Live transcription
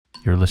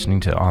You're listening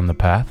to On the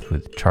Path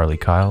with Charlie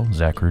Kyle,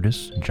 Zach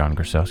Rudis, and John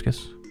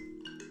Grusowskis.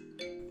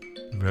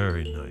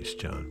 Very nice,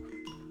 John.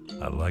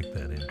 I like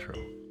that intro.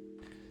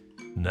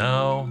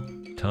 Now,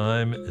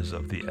 time is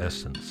of the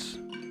essence.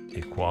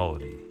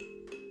 Equality,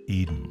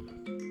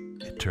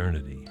 Eden,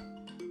 eternity.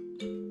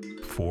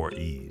 4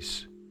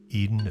 E's.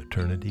 Eden,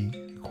 eternity,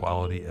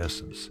 equality,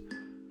 essence.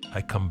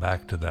 I come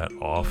back to that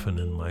often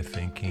in my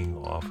thinking,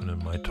 often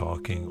in my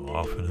talking,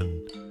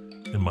 often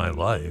in my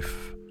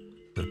life,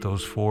 that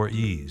those 4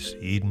 E's,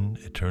 Eden,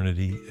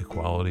 eternity,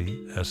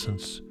 equality,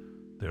 essence,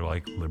 they're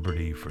like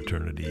liberty,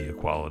 fraternity,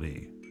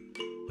 equality.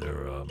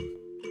 They're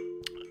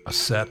a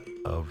set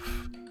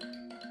of...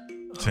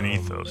 It's an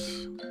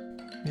ethos.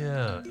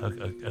 Yeah,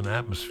 an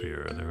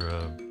atmosphere.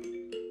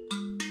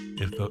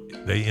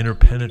 They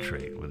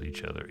interpenetrate with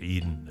each other,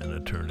 Eden and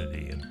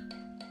eternity, and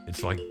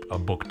it's like a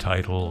book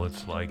title.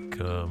 It's like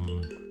a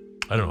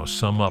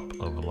sum up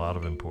of a lot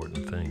of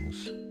important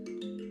things.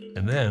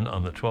 And then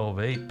on the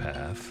 12-8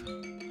 path,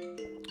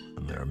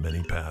 and there are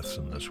many paths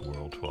in this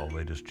world.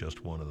 12-8 is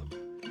just one of them.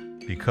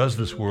 Because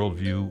this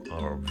worldview,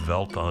 or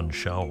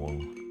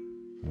Weltanschauung,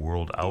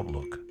 world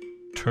outlook,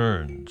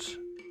 turns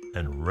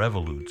and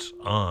revolutes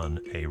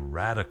on a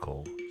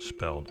radical,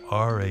 spelled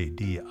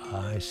R-A-D-I-C-L-E,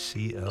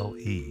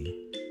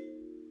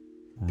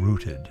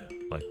 rooted,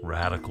 like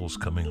radicals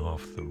coming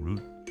off the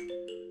root,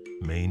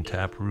 main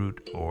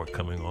taproot, or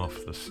coming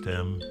off the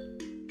stem.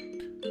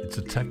 It's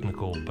a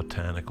technical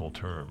botanical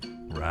term,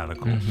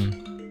 radicals,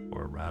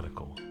 or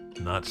radical,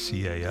 not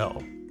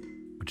C-A-L,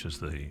 which is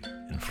the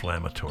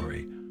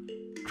inflammatory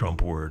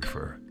Trump word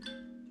for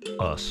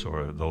us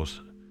or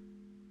those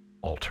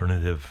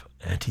alternative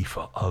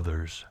Antifa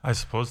others. I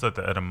suppose that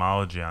the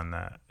etymology on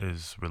that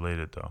is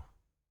related, though.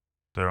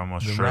 They're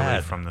almost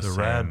surely from the same. The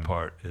rad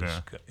part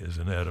is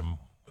an atom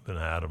with an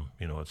atom.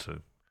 You know, it's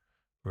a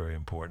very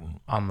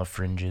important. On the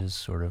fringes,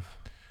 sort of.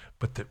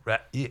 But the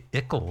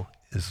ickle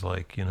is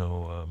like,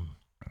 the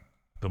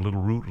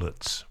little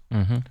rootlets,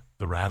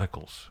 the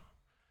radicals.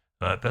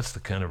 That's the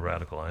kind of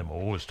radical I'm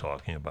always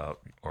talking about,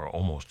 or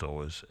almost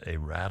always, a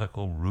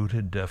radical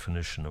rooted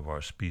definition of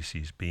our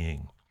species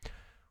being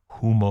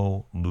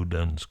Homo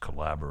ludens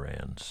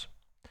collaborans,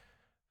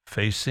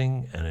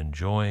 facing and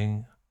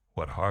enjoying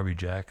what Harvey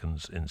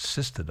Jackins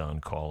insisted on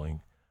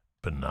calling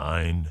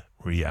benign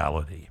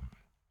reality.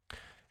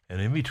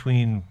 And in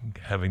between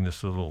having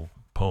this little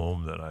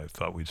poem that I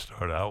thought we'd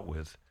start out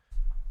with,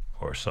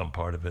 or some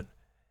part of it,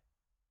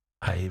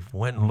 I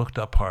went and looked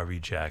up Harvey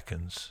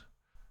Jackins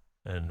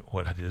and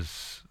what it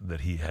is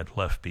that he had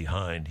left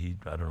behind.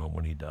 I don't know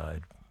when he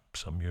died,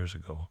 some years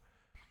ago.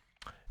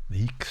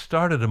 He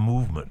started a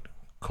movement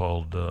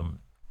called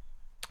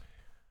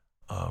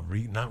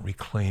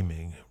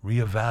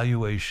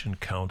reevaluation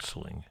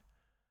counseling.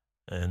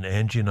 And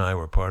Angie and I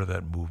were part of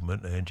that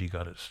movement. Angie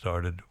got it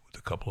started with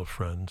a couple of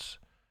friends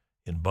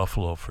in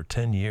Buffalo. For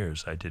 10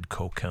 years, I did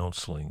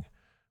co-counseling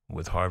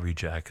with Harvey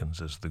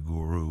Jackins as the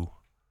guru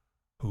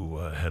who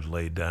had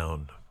laid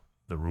down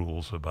the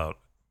rules about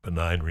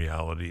benign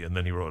reality. And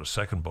then he wrote a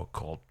second book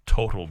called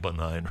Total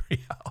Benign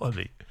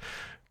Reality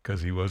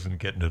because he wasn't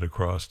getting it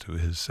across to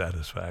his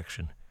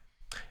satisfaction.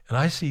 And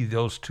I see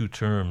those two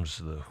terms,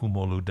 the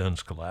Homo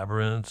ludens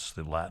collaborans,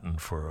 the Latin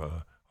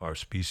for our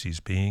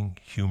species being,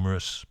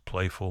 humorous,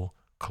 playful,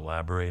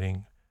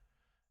 collaborating,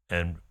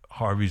 and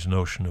Harvey's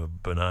notion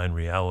of benign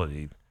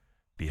reality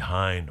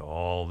behind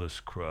all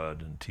this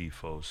crud and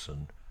TIFOS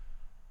and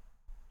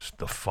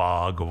the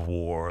fog of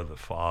war, the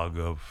fog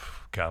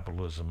of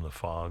capitalism, the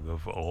fog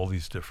of all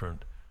these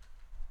different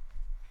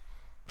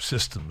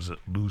systems that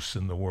loose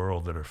in the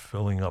world that are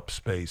filling up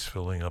space,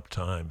 filling up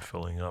time,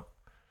 filling up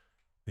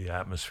the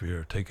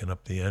atmosphere, taking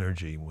up the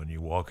energy. When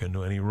you walk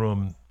into any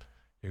room,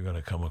 you're going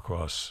to come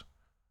across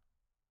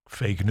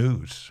fake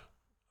news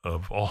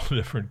of all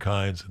different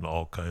kinds and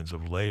all kinds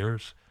of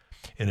layers.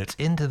 And it's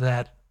into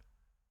that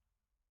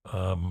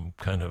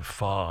kind of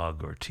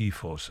fog, or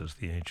typhos, as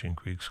the ancient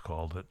Greeks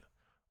called it,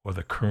 or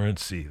the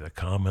currency, the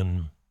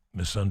common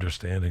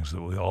misunderstandings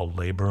that we all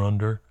labor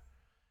under.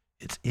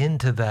 It's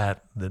into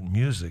that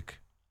music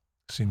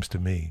seems to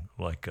me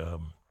like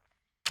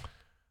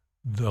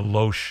the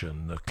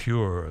lotion, the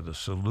cure, the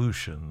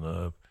solution,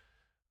 the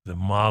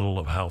model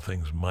of how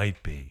things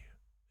might be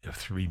if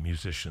 3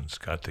 musicians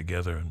got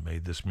together and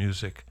made this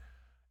music.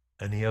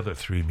 Any other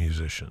 3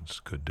 musicians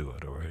could do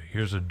it, or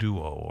here's a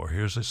duo, or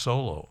here's a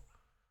solo.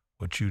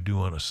 What you do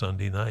on a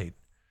Sunday night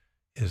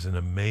is an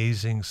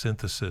amazing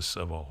synthesis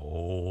of a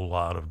whole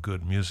lot of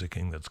good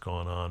musicking that's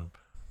gone on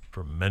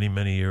for many,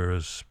 many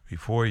years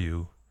before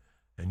you,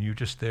 and you're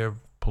just there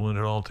pulling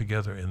it all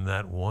together in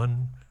that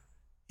one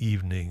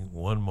evening,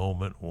 one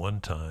moment, one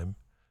time,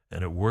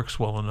 and it works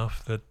well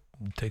enough that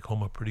you take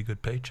home a pretty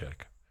good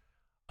paycheck.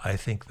 I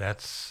think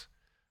that's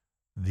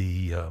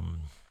the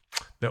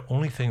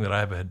only thing that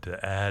I've had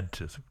to add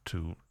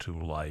to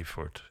life,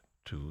 or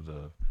to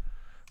the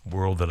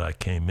world that I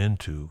came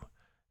into,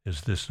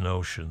 is this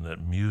notion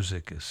that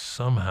music is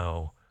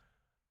somehow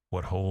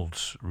what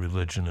holds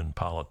religion and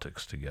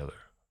politics together.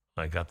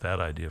 I got that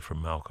idea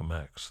from Malcolm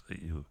X,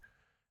 that you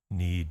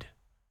need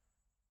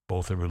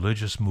both a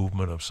religious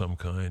movement of some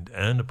kind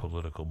and a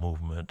political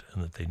movement,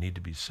 and that they need to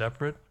be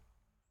separate,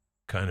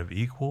 kind of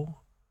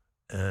equal,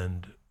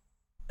 and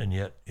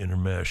yet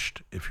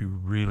intermeshed if you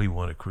really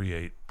want to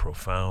create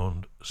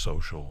profound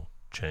social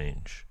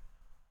change.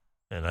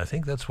 And I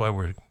think that's why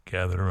we're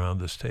gathered around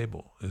this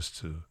table, is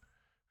to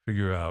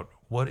figure out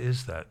what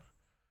is that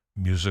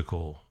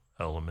musical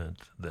element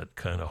that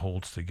kind of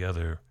holds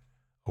together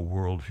a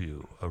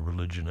worldview, a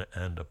religion,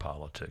 and a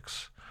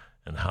politics.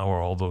 And how are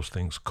all those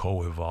things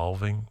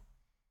co-evolving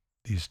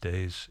these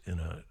days in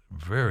a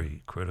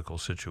very critical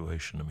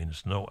situation? I mean,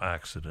 it's no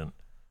accident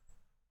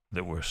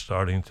that we're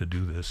starting to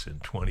do this in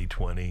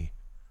 2020,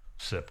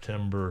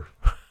 September,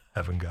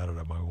 haven't got it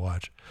on my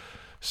watch,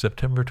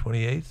 September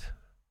 28th?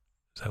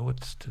 Is that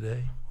what's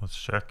today? Let's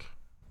check.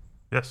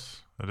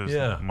 Yes, it is.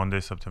 Yeah. Monday,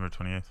 September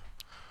 28th.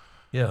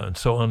 Yeah, and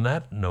so on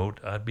that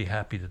note, I'd be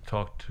happy to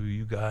talk to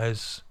you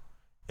guys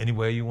any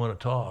way you want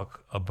to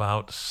talk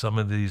about some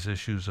of these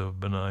issues of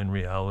benign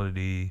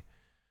reality,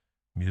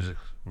 music,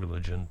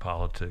 religion,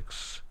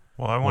 politics.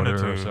 Well, I wanted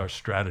What is to. our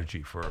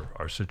strategy for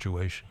our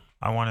situation?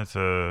 I wanted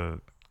to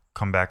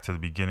come back to the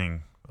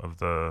beginning of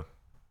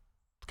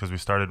because we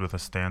started with a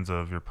stanza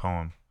of your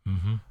poem,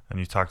 Mm-hmm. and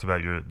you talked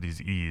about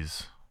these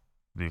E's,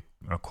 the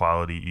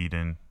equality,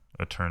 Eden,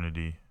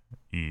 eternity,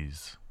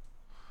 ease.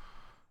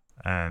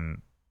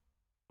 And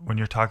when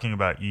you're talking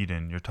about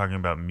Eden, you're talking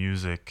about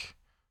music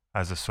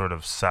as a sort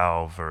of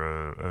salve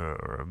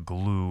or a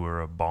glue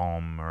or a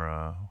balm or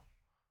a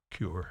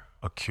cure.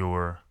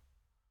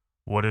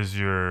 What does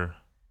your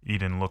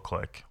Eden look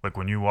like? Like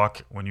when you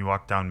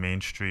walk down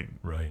Main Street,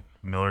 Right.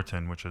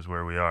 Millerton, which is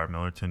where we are,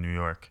 Millerton, New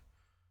York.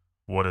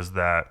 What does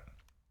that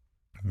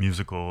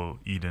musical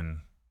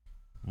Eden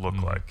look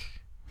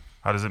like?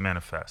 How does it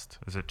manifest?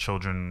 Is it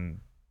children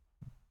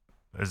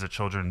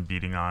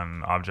beating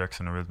on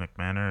objects in a rhythmic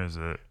manner? Is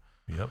it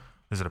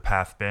a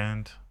path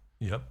band?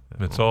 Yep.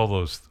 It's all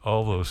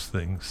those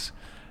things.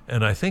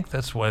 And I think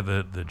that's why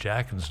the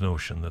Jackins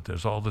notion that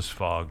there's all this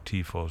fog,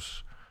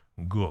 typhos,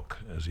 gook,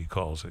 as he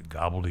calls it,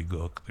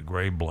 gobbledygook, the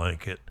gray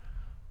blanket,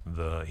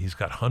 he's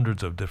got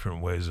hundreds of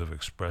different ways of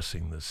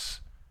expressing this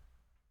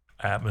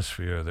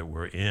atmosphere that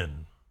we're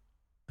in,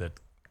 that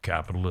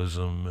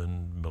capitalism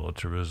and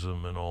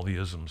militarism and all the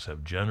isms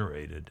have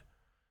generated,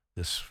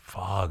 this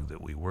fog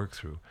that we work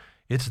through.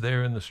 It's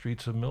there in the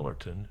streets of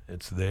Millerton.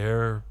 It's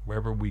there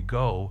wherever we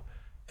go.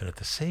 And at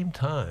the same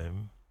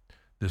time,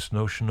 this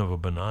notion of a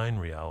benign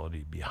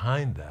reality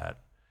behind that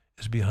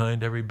is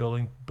behind every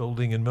building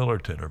in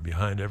Millerton, or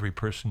behind every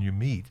person you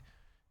meet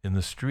in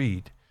the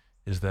street,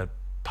 is that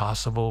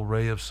possible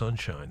ray of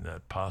sunshine,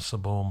 that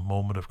possible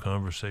moment of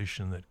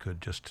conversation that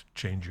could just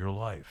change your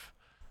life,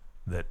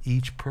 that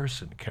each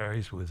person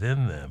carries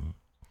within them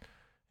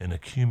an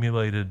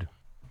accumulated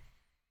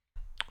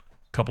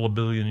couple of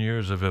billion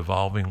years of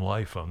evolving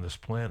life on this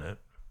planet,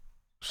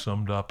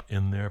 summed up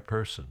in their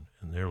person,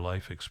 in their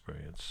life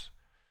experience.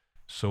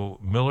 So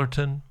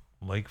Millerton,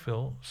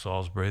 Lakeville,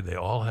 Salisbury, they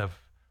all have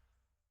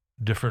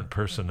different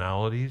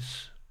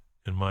personalities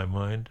in my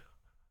mind.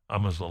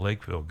 I'm a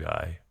Lakeville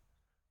guy,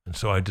 and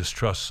so I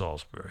distrust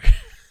Salisbury.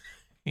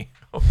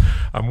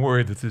 I'm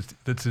worried that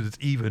it's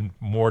even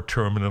more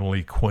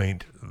terminally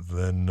quaint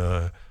than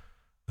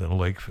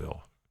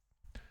Lakeville.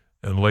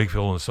 And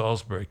Lakeville and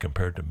Salisbury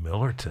compared to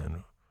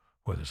Millerton,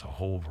 where there's a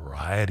whole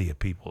variety of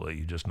people that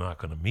you're just not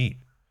going to meet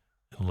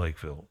in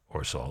Lakeville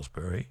or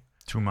Salisbury.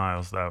 2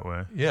 miles that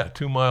way. Yeah,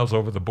 2 miles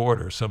over the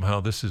border. Somehow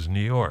this is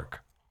New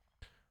York.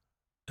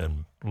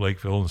 And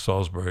Lakeville and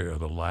Salisbury are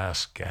the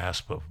last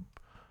gasp of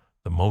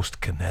the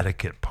most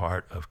Connecticut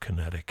part of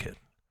Connecticut,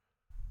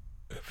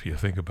 if you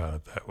think about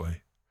it that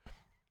way.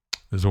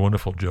 There's a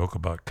wonderful joke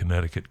about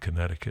Connecticut.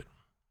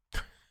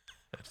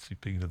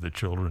 Speaking of the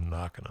children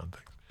knocking on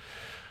things.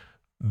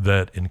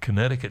 That in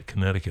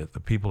Connecticut, the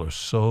people are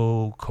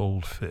so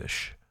cold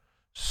fish,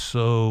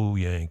 so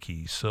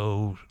Yankee,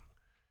 so,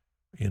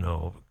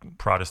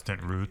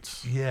 Protestant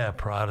roots. Yeah,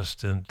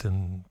 Protestant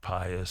and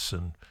pious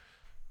and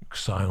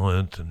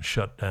silent and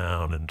shut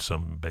down in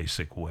some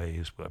basic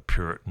ways, but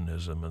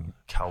Puritanism and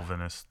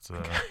Calvinists.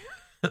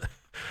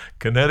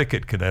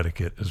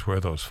 Connecticut is where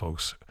those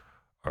folks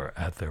are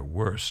at their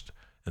worst.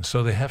 And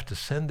so they have to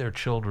send their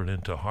children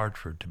into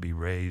Hartford to be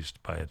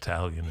raised by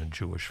Italian and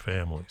Jewish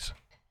families.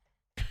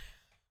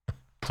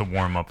 To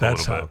warm up a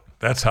little bit.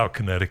 That's how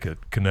Connecticut,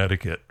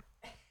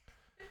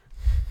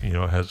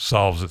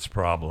 solves its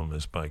problem,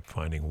 is by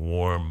finding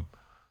warm,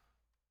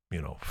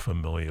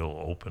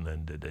 familial,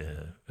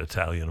 open-ended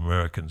Italian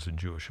Americans and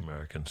Jewish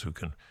Americans who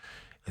can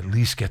at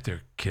least get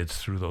their kids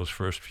through those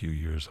first few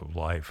years of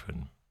life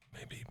and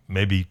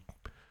maybe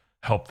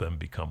help them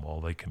become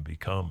all they can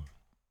become.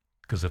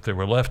 Because if they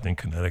were left in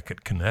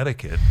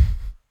Connecticut,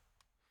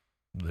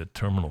 the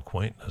terminal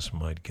quaintness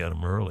might get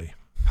them early.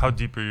 How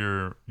deep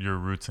are your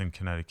roots in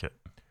Connecticut?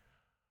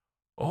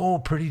 Oh,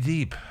 pretty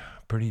deep.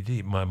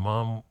 My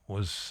mom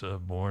was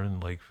born in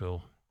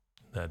Lakeville,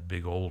 that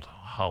big old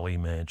Holly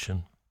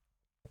mansion.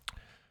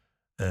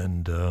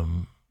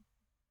 And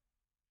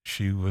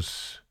she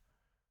was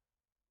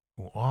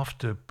off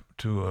to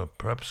to a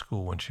prep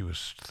school when she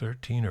was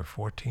 13 or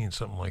 14,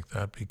 something like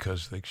that,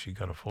 because she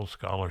got a full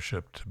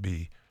scholarship to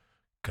be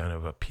kind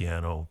of a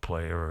piano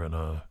player and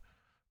a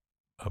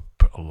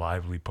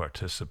lively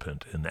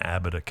participant in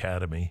Abbott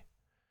Academy.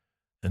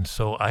 And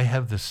so I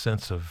have this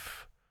sense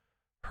of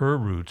her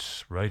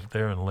roots right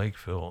there in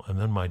Lakeville. And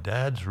then my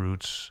dad's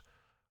roots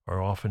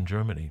are off in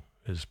Germany.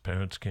 His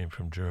parents came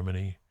from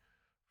Germany,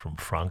 from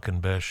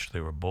Frankenbesch. They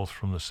were both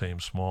from the same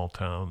small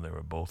town. They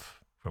were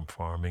both from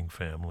farming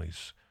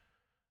families.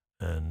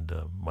 And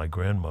my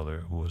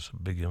grandmother, who was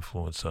a big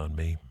influence on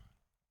me,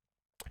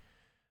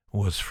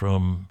 was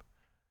from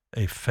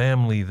a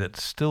family that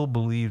still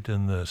believed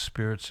in the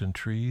spirits in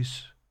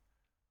trees.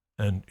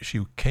 And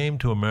she came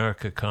to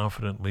America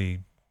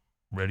confidently,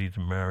 ready to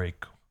marry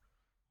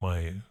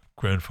my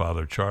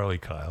grandfather, Charlie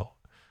Kyle,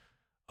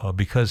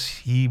 because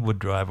he would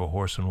drive a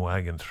horse and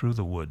wagon through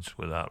the woods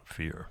without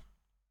fear.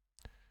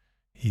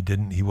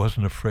 He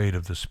wasn't afraid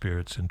of the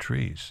spirits in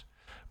trees.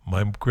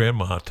 My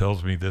grandma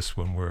tells me this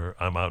when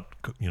I'm out,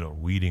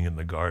 weeding in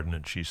the garden,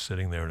 and she's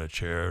sitting there in a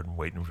chair and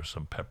waiting for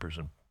some peppers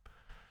and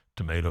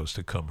tomatoes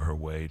to come her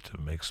way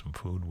to make some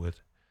food with.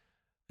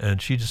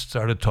 And she just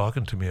started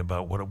talking to me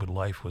about what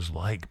life was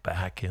like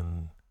back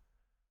in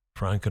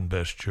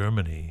Frankenbesch,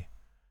 Germany.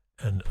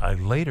 And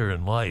later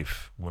in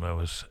life, when I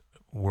was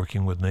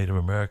working with Native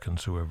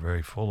Americans who were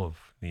very full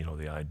of,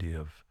 the idea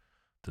of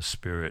the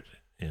spirit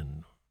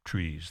in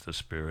trees, the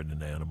spirit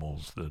in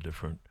animals, the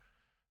different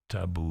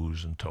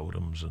taboos and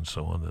totems and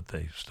so on that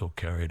they still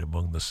carried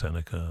among the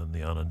Seneca and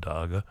the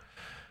Onondaga.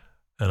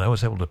 And I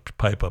was able to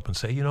pipe up and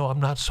say, I'm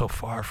not so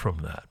far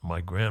from that. My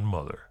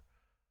grandmother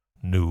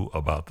knew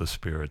about the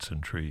spirits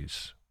in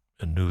trees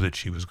and knew that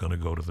she was going to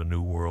go to the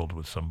New World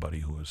with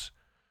somebody who was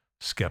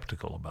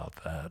skeptical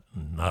about that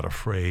and not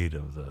afraid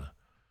of the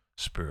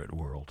spirit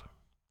world.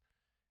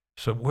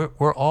 So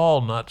we're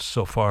all not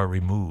so far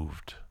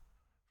removed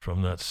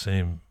from that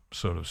same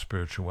sort of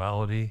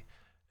spirituality.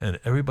 And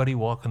everybody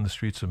walking the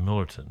streets of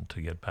Millerton,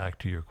 to get back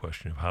to your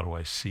question of how do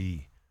I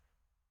see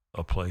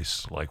a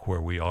place like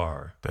where we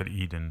are. That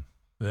Eden.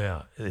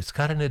 Yeah, it's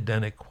got an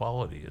Edenic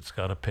quality. It's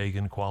got a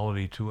pagan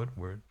quality to it.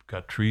 We've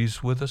got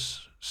trees with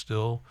us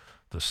still.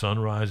 The sun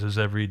rises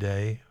every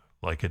day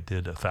like it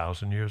did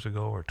 1,000 years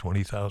ago or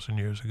 20,000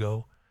 years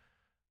ago.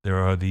 There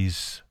are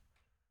these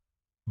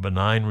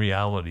benign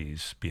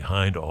realities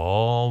behind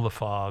all the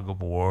fog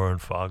of war and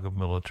fog of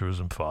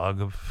militarism,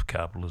 fog of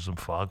capitalism,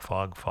 fog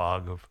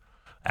of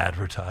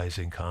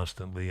advertising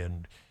constantly.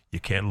 And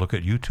you can't look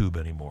at YouTube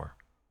anymore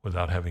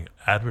without having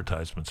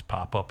advertisements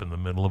pop up in the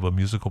middle of a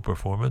musical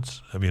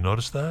performance. Have you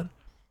noticed that?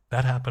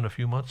 That happened a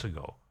few months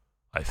ago,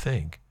 I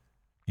think.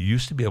 You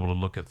used to be able to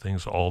look at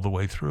things all the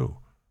way through.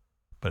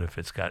 But if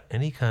it's got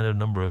any kind of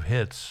number of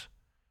hits,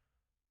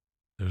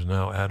 there's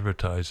now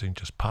advertising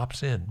just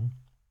pops in,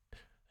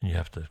 and you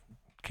have to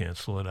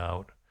cancel it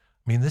out.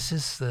 I mean, this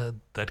is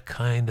that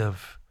kind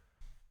of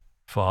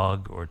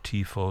fog or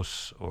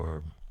typhos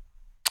or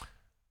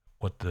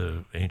what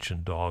the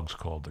ancient dogs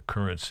called the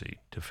currency,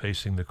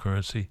 defacing the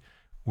currency.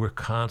 We're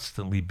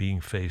constantly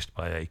being faced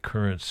by a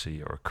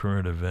currency or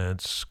current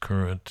events,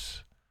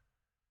 current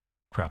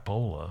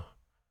crapola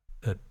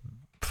that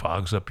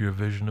fogs up your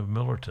vision of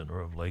Millerton or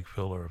of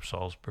Lakeville or of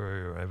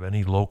Salisbury or of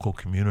any local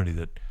community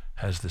that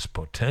has this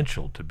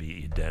potential to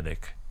be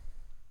Edenic,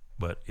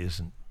 but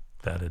isn't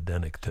that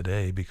Edenic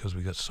today because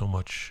we got so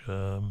much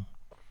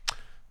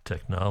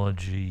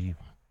technology,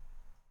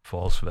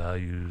 false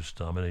values,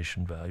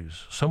 domination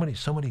values, so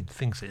many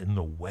things in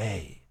the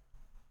way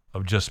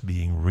of just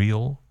being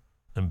real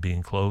and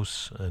being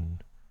close.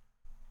 And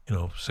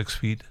 6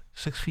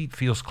 feet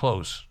feels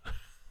close.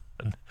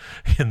 And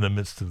in the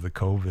midst of the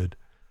COVID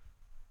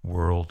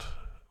world,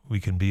 we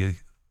can be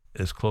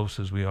as close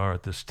as we are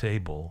at this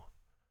table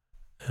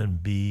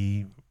and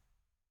be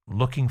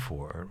looking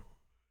for,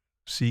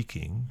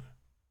 seeking,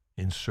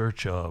 in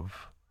search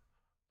of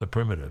the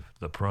primitive,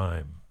 the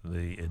prime,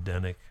 the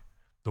Edenic.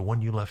 The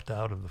one you left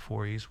out of the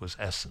 4 E's was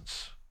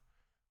essence.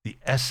 The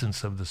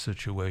essence of the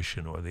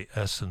situation, or the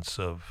essence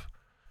of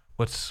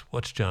what's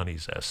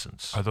Johnny's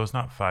essence? Are those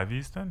not 5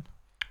 E's then?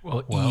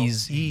 Well,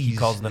 E's, he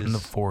calls them the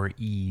 4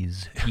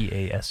 E's,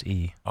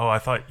 E-A-S-E. Oh, I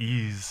thought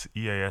E's,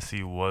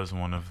 E-A-S-E was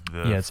one of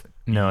the...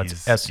 Yeah,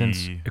 it's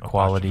essence,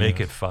 equality. Make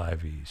it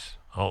 5 E's.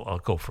 I'll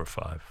go for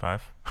 5.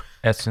 5?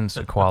 Essence,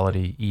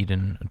 equality,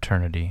 Eden,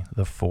 eternity.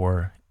 The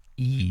 4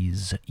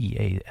 E's,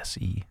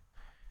 E-A-S-E,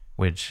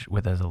 which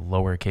has a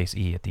lowercase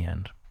e at the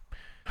end.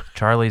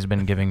 Charlie's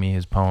been giving me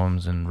his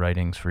poems and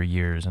writings for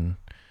years and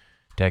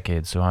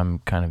decades, so I'm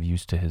kind of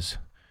used to his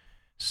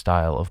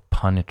style of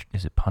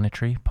is it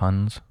punetry?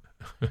 Puns?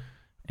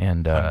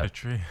 And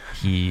punditry?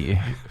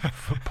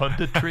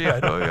 Punditry? I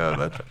know, yeah,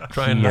 that's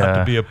trying not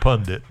to be a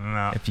pundit.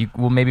 No.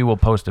 Maybe we'll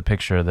post a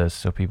picture of this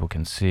so people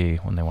can see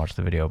when they watch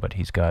the video, but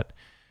he's got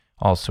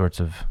all sorts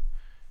of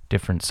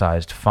different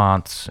sized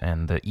fonts,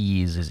 and the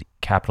E's is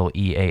capital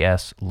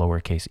E-A-S,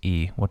 lowercase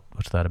e.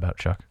 What's that about,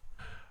 Chuck?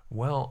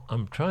 Well,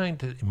 I'm trying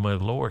to, in my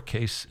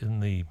lowercase, in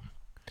the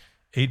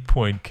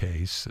 8-point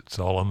case, it's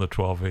all on the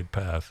 12-8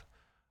 path,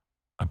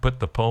 I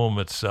put the poem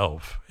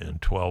itself in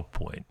 12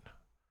 point,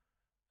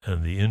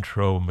 and the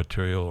intro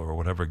material or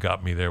whatever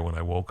got me there when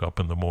I woke up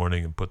in the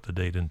morning and put the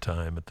date and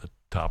time at the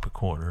top of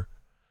corner.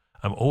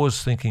 I'm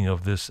always thinking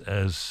of this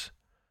as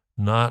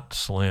not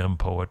slam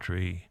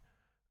poetry,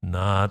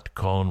 not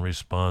call and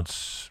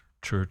response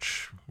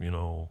church,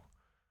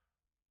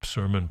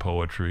 sermon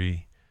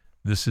poetry.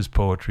 This is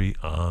poetry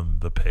on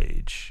the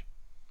page.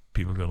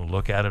 People are going to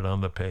look at it on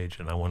the page,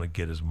 and I want to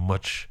get as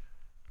much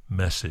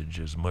message,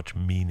 as much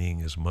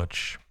meaning, as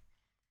much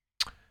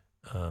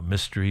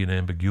mystery and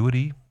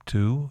ambiguity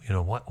too.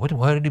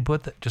 Why did he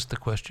put that? Just the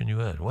question you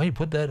had. Why did you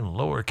put that in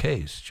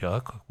lowercase,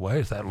 Chuck? Why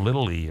is that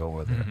little e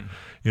over there?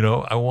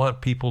 I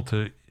want people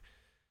to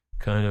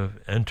kind of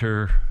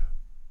enter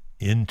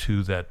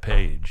into that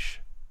page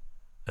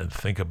and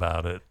think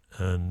about it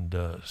and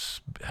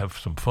have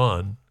some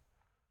fun.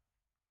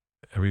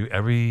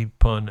 Every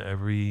pun,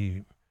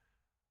 every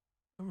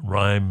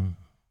rhyme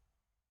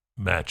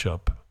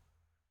matchup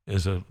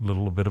is a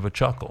little bit of a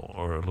chuckle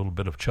or a little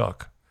bit of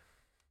Chuck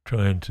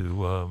trying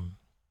to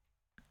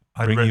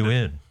bring you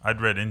in.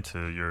 I'd read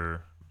into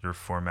your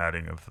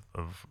formatting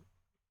of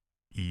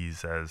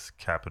ease as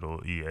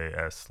capital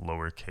EAS,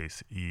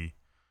 lowercase e,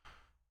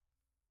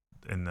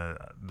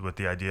 with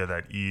the idea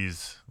that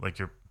ease, like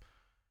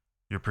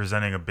you're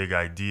presenting a big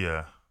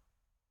idea,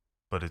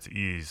 but it's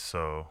ease.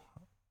 So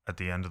at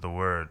the end of the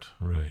word,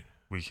 right,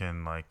 we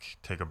can like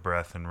take a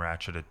breath and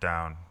ratchet it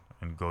down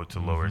and go to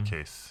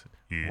lowercase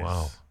ease.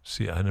 Wow.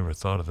 See, I never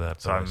thought of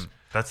that. So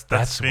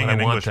that's being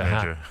an English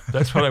major.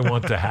 That's what I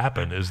want to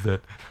happen, is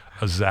that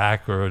a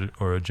Zach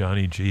or a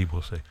Johnny G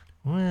will say,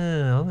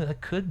 well,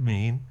 that could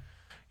mean,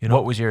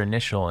 What was your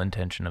initial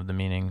intention of the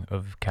meaning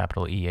of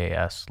capital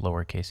EAS,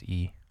 lowercase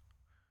e?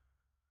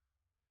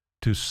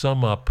 To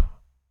sum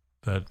up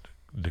that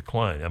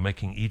decline. I'm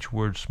making each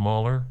word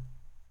smaller.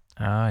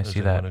 I see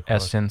that.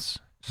 Essence.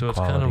 So it's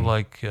kind of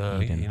like,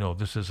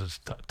 this is as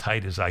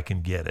tight as I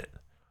can get it.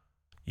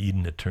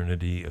 Eden,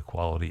 eternity,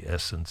 equality,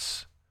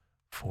 essence,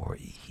 4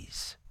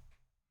 E's.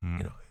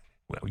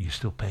 Are you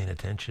still paying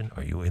attention?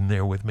 Are you in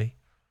there with me?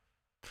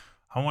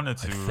 I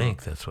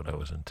think that's what I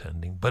was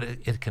intending. But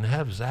it can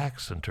have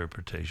Zach's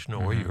interpretation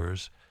or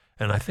yours.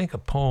 And I think a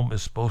poem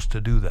is supposed to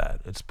do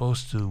that. It's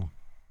supposed to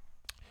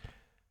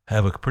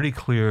have a pretty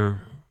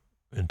clear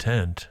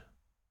intent.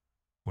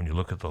 When you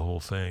look at the whole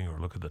thing or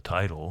look at the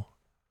title,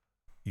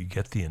 you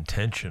get the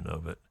intention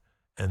of it,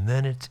 and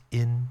then it's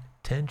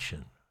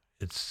intention.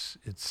 It's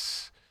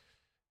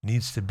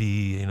needs to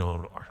be a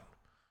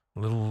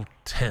little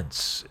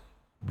tense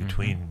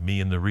between me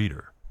and the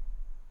reader.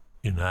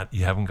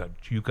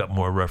 You've got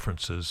more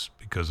references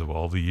because of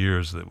all the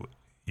years that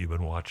you've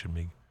been watching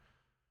me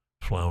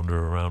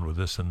flounder around with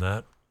this and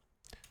that,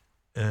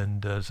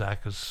 and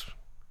Zach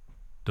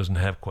doesn't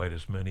have quite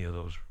as many of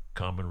those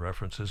common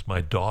references.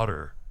 My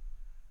daughter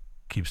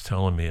keeps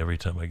telling me every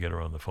time I get her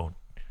on the phone,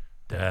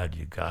 Dad,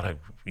 you gotta,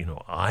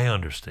 I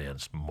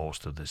understand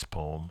most of this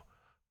poem,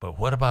 but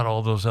what about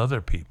all those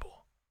other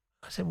people?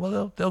 I said,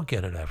 well, they'll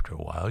get it after a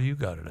while. You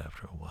got it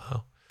after a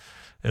while.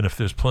 And if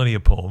there's plenty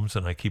of poems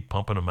and I keep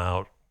pumping them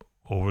out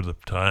over the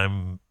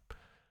time,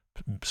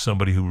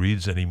 somebody who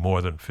reads any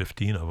more than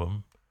 15 of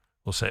them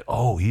will say,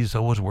 oh, he's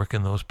always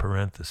working those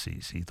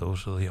parentheses.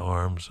 Those are the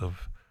arms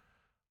of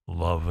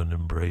love and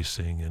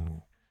embracing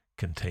and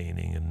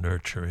containing and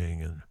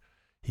nurturing, and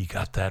he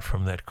got that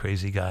from that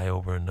crazy guy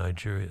over in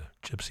Nigeria,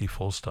 Gypsy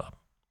full stop,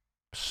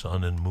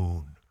 sun and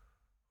moon,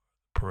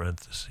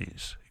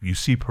 parentheses. If you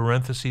see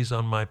parentheses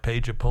on my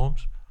page of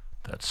poems,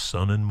 that's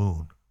sun and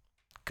moon.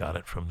 Got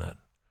it from that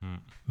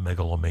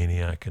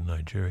megalomaniac in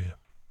Nigeria.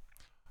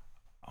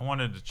 I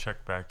wanted to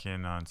check back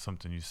in on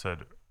something you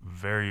said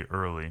very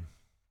early.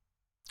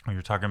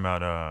 You're talking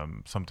about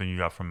something you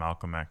got from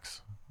Malcolm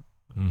X.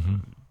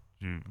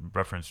 You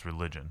referenced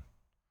religion.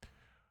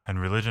 And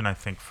religion, I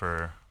think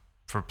for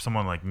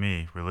someone like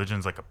me,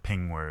 religion's like a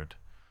ping word.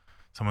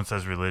 Someone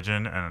says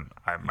religion, and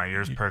my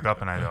ears perk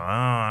up, and I go,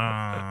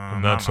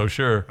 I'm not so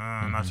sure.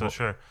 I'm not so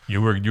sure.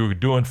 You were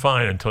doing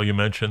fine until you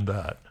mentioned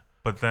that.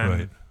 But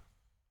then,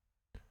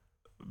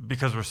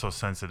 because we're so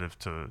sensitive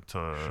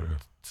to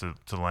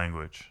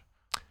language,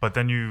 but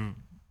then you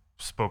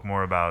spoke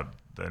more about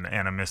an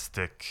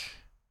animistic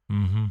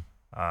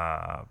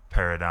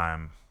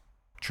paradigm,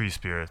 tree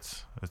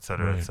spirits, et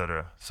cetera, et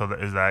cetera. So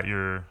is that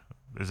your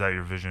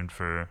vision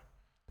for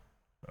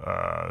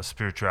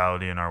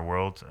spirituality in our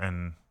world?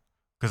 And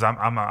because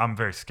I'm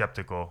very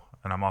skeptical,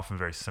 and I'm often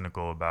very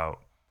cynical about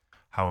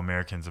how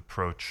Americans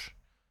approach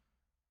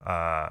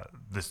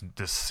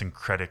this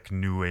syncretic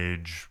New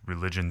Age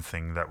religion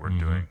thing that we're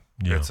doing.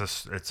 Yeah.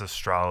 It's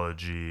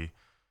astrology,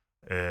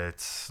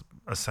 it's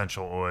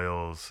essential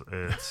oils,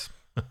 it's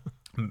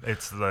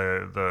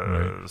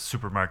the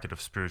supermarket of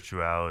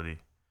spirituality.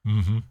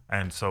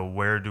 And so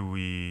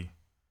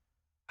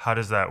how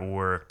does that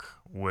work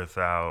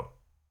without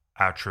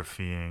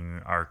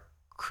atrophying our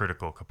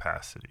critical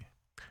capacity?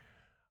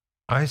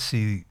 I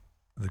see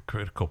the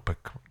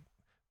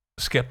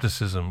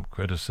skepticism,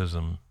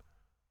 criticism,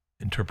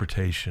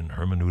 interpretation,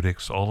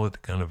 hermeneutics, all of the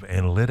kind of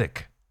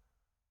analytic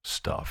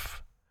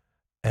stuff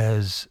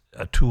as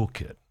a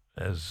toolkit,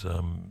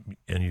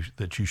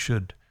 that you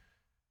should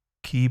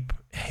keep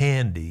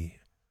handy,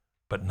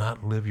 but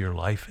not live your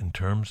life in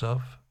terms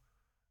of.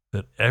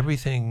 That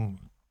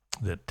everything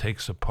that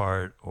takes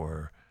apart,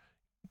 or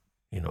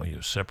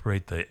you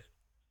separate the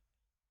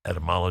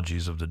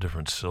etymologies of the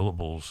different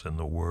syllables in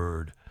the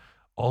word,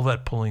 all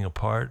that pulling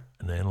apart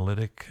and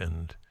analytic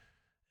and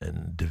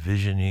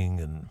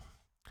divisioning, and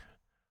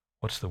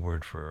what's the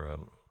word for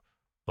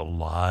the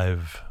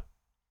live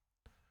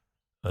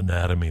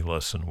anatomy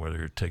lesson where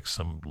you take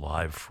some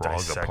live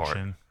frog apart?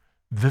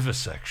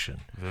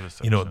 Vivisection.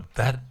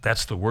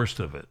 That's the worst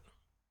of it.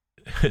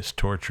 It's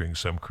torturing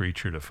some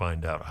creature to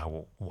find out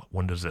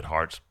when does its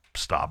heart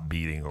stop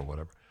beating or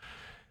whatever.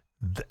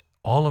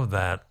 All of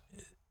that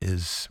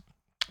is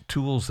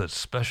tools that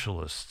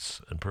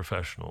specialists and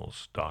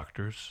professionals,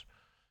 doctors,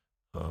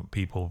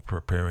 people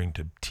preparing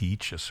to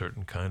teach a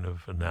certain kind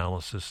of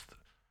analysis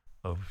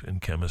in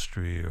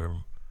chemistry,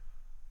 or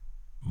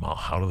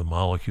how do the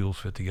molecules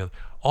fit together.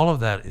 All of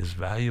that is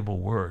valuable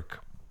work.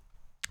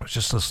 I was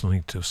just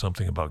listening to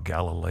something about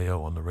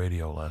Galileo on the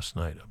radio last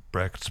night,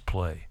 Brecht's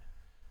play.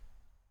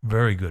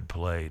 Very good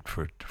play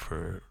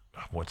for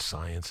what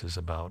science is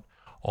about.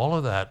 All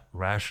of that,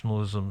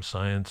 rationalism,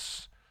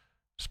 science,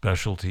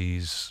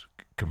 specialties,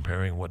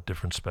 comparing what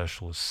different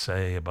specialists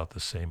say about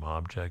the same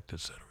object, et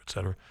cetera, et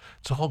cetera.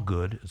 It's all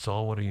good. It's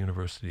all what a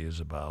university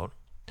is about.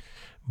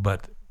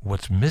 But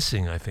what's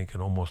missing, I think, in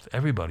almost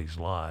everybody's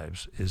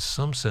lives is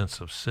some sense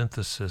of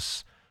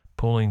synthesis,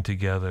 pulling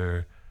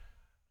together,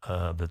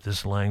 that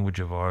this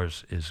language of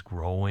ours is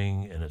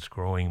growing, and it's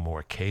growing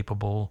more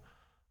capable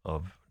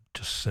of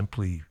just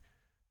simply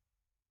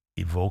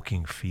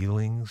evoking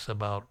feelings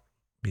about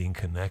being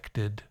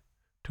connected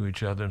to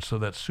each other. And so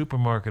that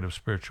supermarket of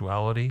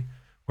spirituality,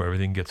 where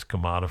everything gets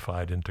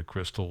commodified into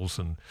crystals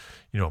and,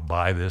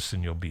 buy this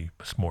and you'll be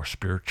more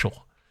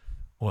spiritual.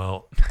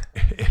 Well,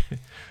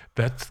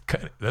 that's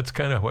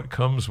kind of what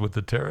comes with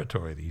the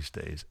territory these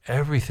days.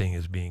 Everything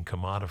is being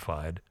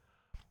commodified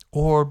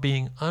or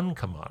being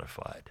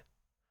uncommodified.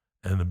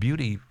 And the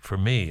beauty for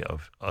me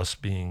of us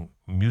being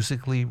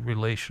musically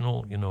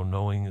relational,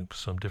 knowing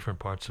some different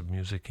parts of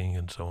musicking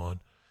and so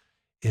on,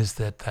 is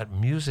that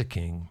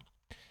musicking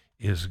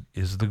is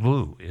the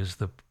glue, is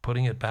the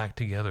putting it back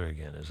together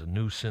again, is a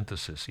new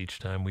synthesis each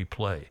time we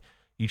play,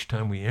 each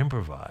time we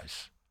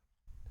improvise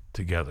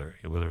together,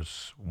 whether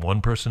it's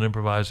one person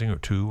improvising or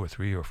two or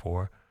three or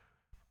four.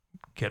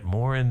 Get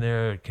more in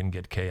there, it can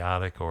get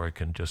chaotic or it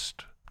can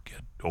just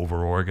get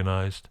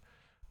over-organized.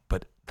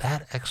 But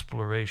that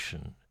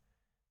exploration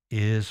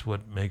is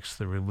what makes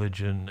the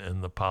religion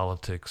and the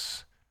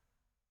politics,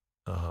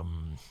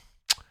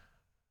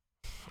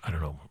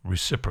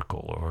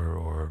 reciprocal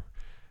or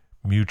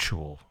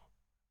mutual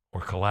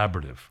or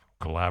collaborative,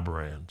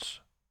 collaborans.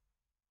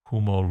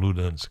 Homo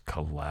ludens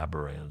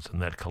collaborans.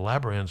 And that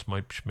collaborans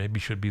maybe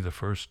should be the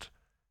first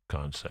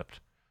concept,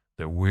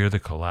 that we're the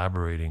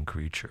collaborating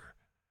creature.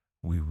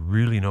 We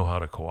really know how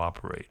to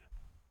cooperate,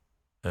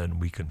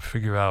 and we can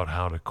figure out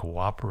how to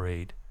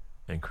cooperate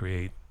and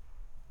create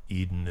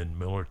Eden and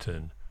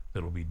Millerton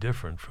that'll be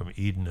different from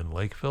Eden and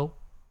Lakeville,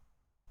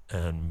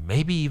 and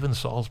maybe even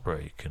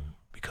Salisbury can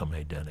become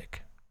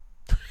Edenic.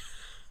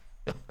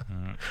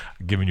 I'm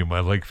giving you my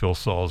Lakeville,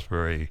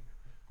 Salisbury,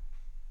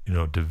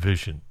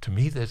 division. To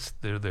me,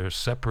 they're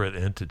separate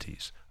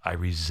entities. I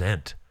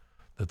resent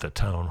that the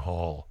town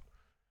hall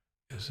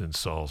is in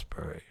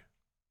Salisbury.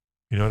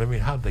 You know what I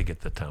mean? How'd they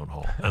get the town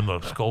hall? And the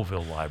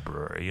Scoville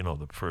Library,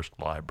 the first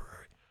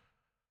library.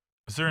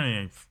 Is there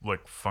any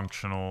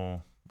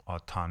functional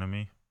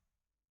autonomy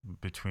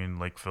between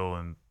Lakeville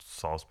and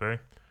Salisbury?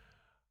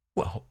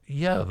 Well,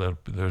 yeah,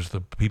 there's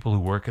the people who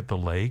work at the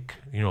lake,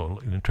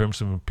 in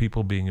terms of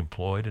people being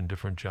employed in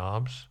different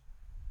jobs.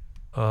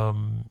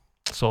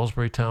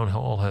 Salisbury Town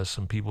Hall has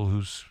some people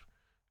who's,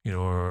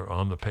 are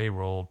on the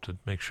payroll to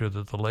make sure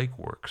that the lake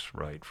works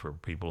right for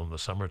people in the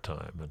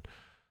summertime. And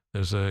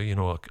there's a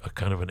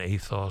kind of an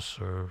ethos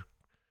or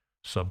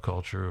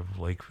subculture of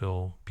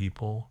Lakeville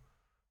people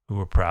who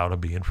are proud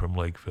of being from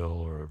Lakeville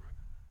or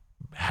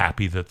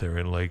happy that they're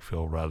in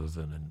Lakeville rather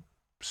than in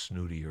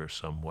Snooty or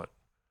somewhat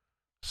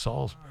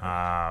Salisbury.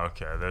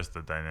 Okay. There's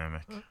the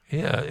dynamic.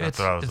 Yeah, it's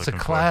a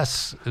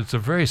class. It's a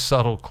very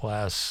subtle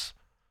class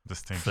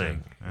distinction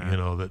thing.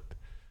 Yeah. That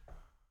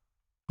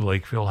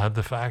Lakeville had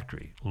the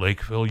factory.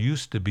 Lakeville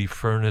used to be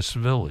Furnace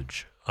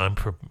Village. I'm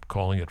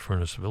calling it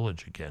Furnace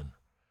Village again.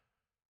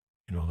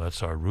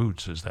 That's our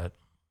roots. Is that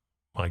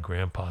my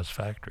grandpa's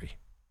factory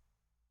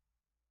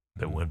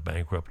that went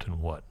bankrupt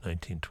in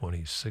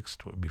 1926?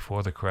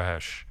 Before the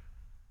crash,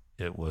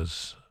 it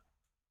was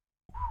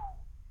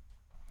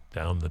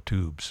down the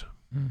tubes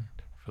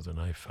for the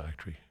knife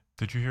factory.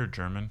 Did you hear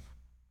German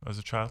as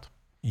a child?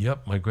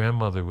 Yep, my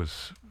grandmother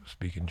was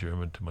speaking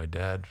German to my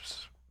dad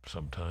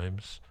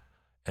sometimes,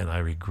 and I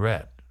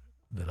regret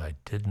that I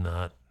did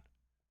not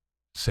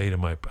say to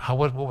what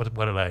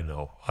did I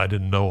know? I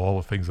didn't know all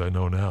the things I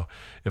know now.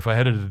 If I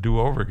had it to do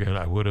over again,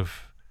 I would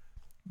have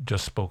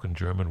just spoken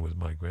German with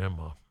my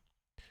grandma,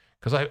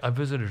 because I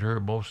visited her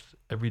most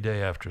every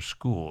day after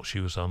school. She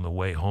was on the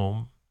way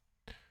home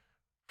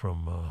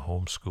from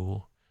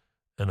homeschool,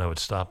 and I would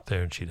stop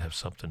there, and she'd have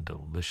something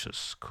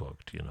delicious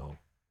cooked,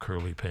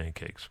 curly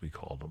pancakes, we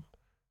called them,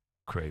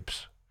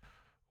 crepes,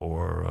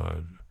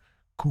 or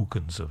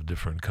kuchens of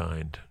different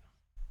kind,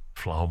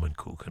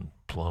 Pflaumenkuchen,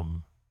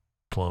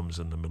 plums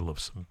in the middle of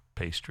some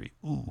pastry.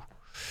 Ooh,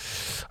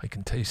 I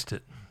can taste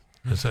it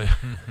as I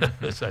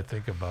as I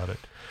think about it.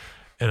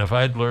 And if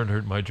I'd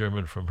learned my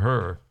German from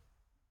her,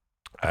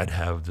 I'd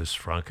have this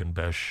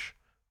Frankenbesch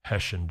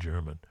Hessian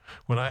German.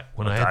 When I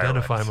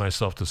identify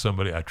myself to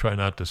somebody, I try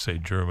not to say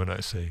German. I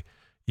say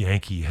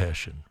Yankee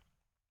Hessian,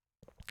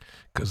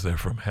 because they're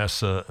from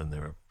Hesse and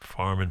they're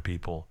farming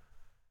people,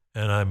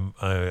 and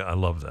I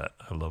love that.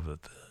 I love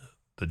that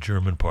the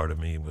German part of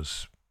me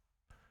was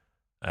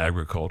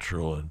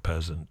agricultural and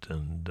peasant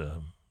and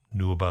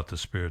knew about the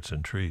spirits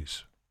in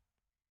trees.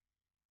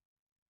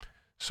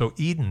 So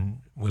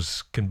Eden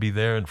can be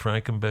there in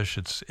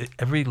Frankenbesch.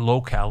 Every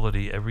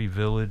locality, every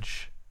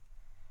village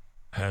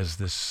has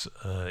this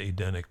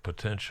Edenic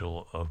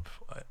potential of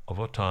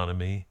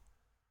autonomy,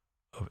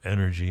 of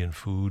energy and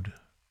food,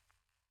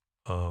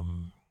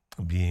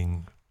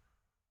 being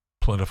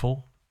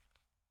plentiful.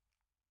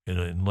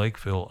 In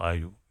Lakeville,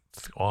 I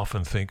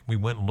often think, we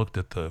went and looked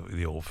at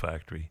the old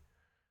factory.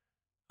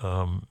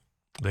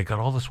 They got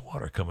all this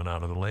water coming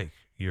out of the lake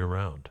year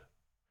round.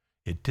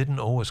 It didn't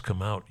always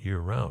come out year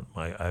round.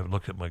 I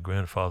looked at my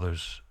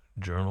grandfather's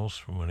journals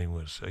from when he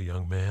was a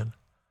young man,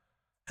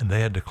 and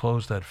they had to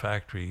close that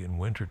factory in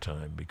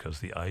wintertime because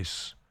the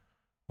ice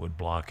would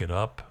block it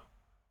up,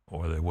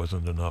 or there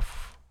wasn't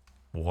enough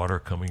water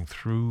coming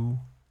through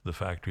the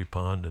factory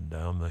pond and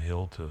down the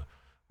hill to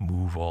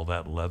move all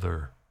that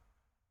leather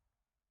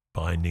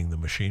binding the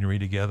machinery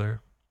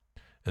together.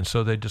 And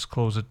so they just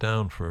close it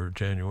down for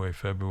January,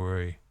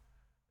 February.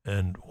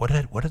 And what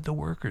did the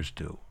workers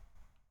do?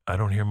 I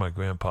don't hear my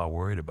grandpa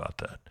worried about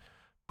that.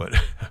 But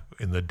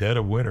in the dead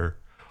of winter,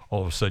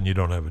 all of a sudden you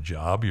don't have a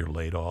job, you're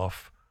laid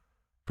off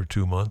for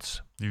 2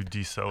 months. You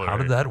decelerate. How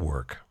did that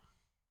work?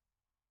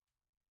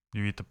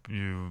 You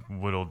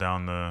whittle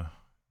down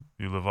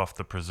you live off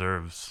the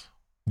preserves.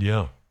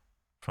 Yeah.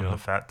 From the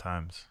fat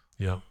times.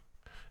 Yeah.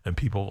 And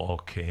people all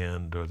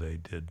canned, or they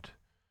did.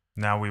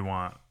 Now we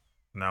want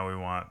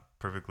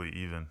perfectly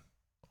even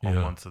all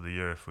months of the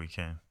year if we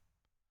can.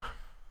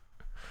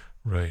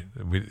 Right.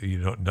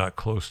 Not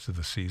close to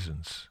the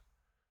seasons.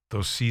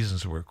 Those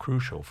seasons were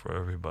crucial for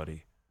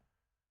everybody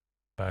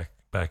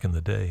back in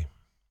the day.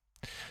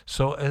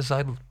 So as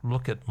I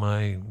look at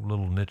my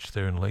little niche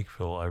there in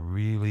Lakeville,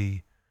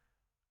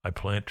 I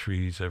plant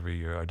trees every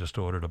year. I just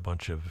ordered a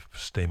bunch of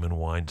Stayman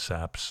wine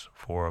saps,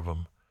 4 of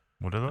them.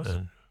 What are those?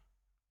 And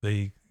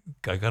I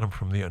got them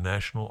from the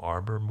National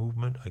Arbor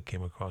Movement. I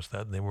came across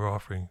that, and they were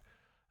offering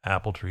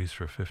apple trees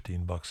for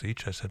 $15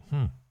 each. I said,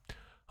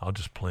 I'll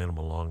just plant them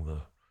along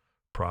the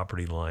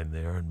property line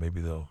there, and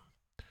maybe they'll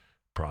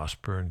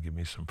prosper and give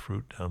me some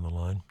fruit down the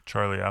line.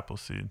 Charlie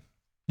Appleseed.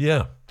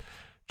 Yeah.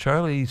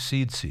 Charlie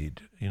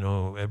seed.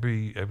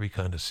 Every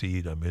kind of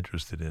seed I'm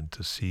interested in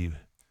to see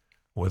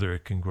whether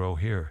it can grow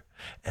here.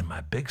 And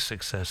my big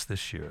success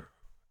this year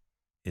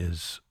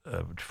is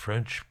a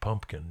French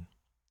pumpkin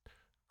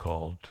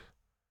called,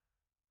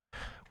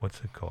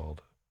 what's it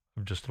called?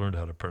 I've just learned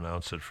how to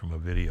pronounce it from a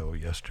video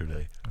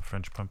yesterday. A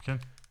French pumpkin?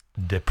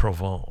 De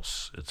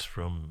Provence. It's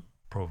from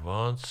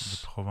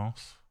Provence. De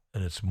Provence.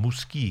 And it's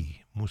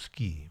Musquee.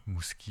 Musquee?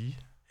 Musquee.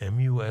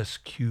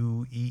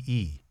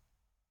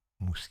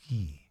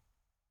 Musquee.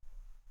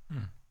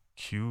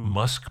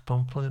 Musk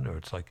pumpkin, or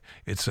it's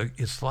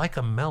like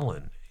a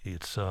melon.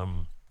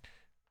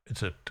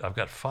 I've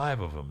got 5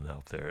 of them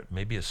out there.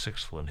 Maybe a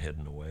 6th one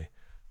hidden away.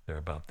 They're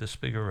about this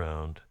big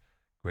around,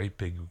 great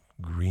big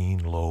green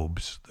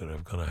lobes that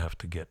I'm going to have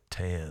to get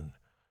tan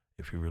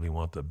if you really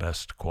want the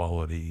best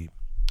quality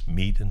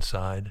meat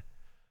inside.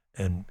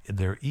 And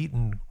they're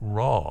eaten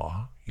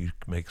raw. You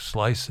make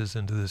slices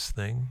into this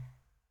thing,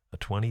 a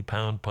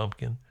 20-pound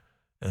pumpkin,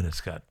 and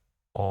it's got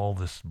all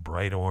this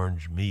bright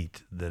orange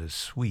meat that is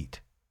sweet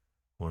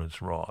when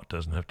it's raw. It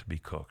doesn't have to be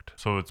cooked.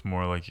 So it's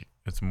more like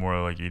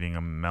eating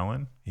a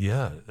melon?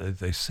 Yeah,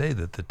 they say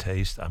that the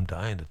taste, I'm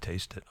dying to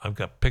taste it.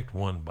 Picked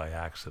one by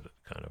accident,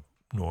 kind of.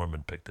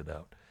 Norman picked it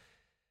out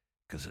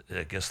because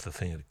I guess the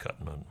thing had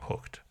gotten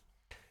unhooked.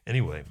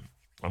 Anyway,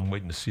 I'm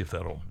waiting to see if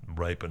that'll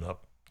ripen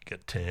up,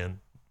 get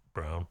tan,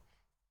 brown,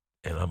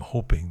 and I'm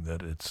hoping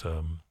that it's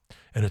and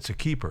it's a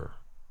keeper.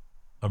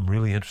 I'm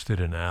really interested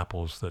in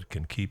apples that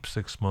can keep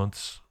 6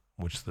 months,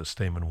 which the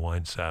Stayman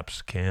wine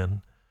saps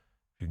can.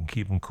 If you can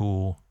keep them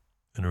cool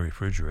in a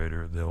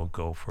refrigerator, they'll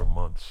go for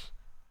months.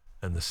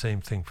 And the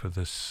same thing for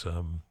this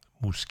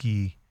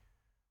Musquee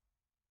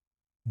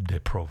de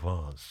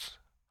Provence.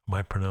 Am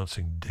I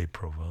pronouncing de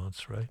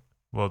Provence right?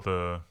 Well,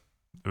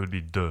 it would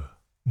be de.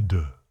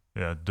 De.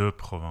 Yeah, de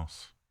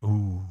Provence.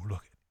 Ooh,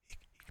 look, he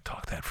can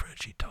talk that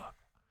French. He talk.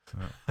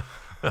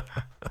 Yeah.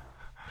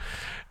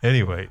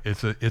 Anyway,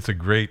 it's a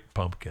great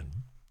pumpkin,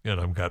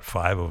 and I've got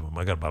 5 of them.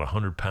 I got about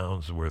 100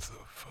 pounds worth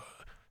of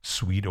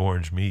sweet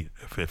orange meat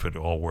if it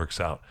all works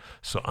out.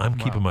 So I'm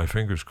Wow. keeping my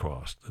fingers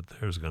crossed that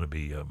there's going to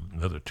be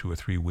another 2 or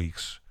 3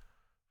 weeks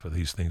for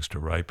these things to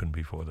ripen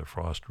before the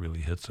frost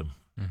really hits them.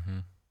 Mm-hmm.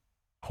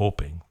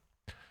 Hoping.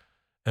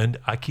 And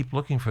I keep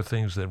looking for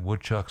things that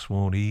woodchucks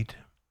won't eat,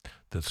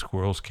 that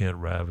squirrels can't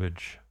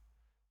ravage,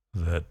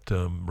 that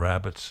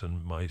rabbits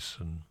and mice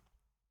and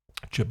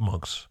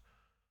chipmunks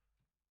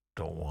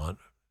don't want.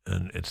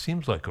 And it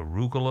seems like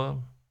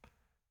arugula,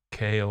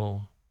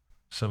 kale,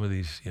 some of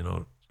these,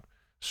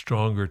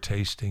 stronger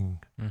tasting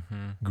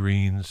Mm-hmm.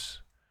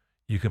 greens,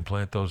 you can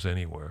plant those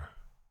anywhere.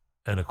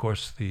 And of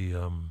course the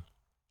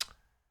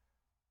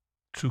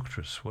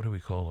tsuctras, what do we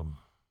call them?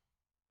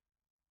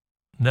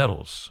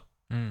 Nettles.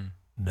 Mm.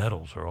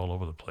 Nettles are all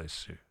over the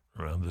place here,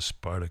 around this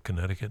part of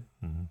Connecticut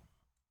and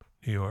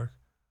New York.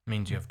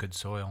 Means you have good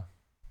soil.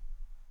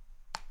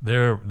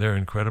 They're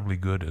incredibly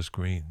good as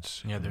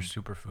greens. Yeah, they're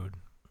superfood.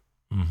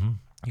 Mm-hmm.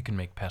 You can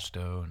make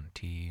pesto and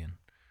tea and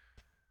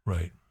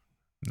Right.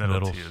 Nettle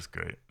Nettles. tea is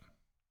great.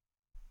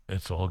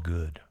 It's all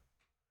good.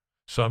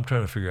 So I'm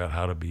trying to figure out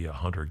how to be a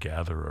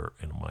hunter-gatherer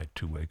in my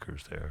 2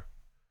 acres there.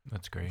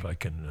 that's great. If I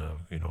can,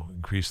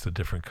 increase the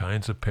different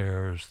kinds of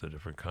pears, the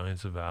different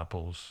kinds of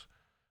apples,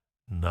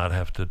 not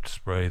have to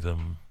spray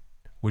them,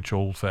 which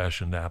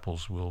old-fashioned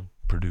apples will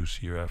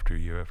produce year after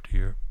year after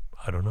year.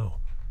 I don't know.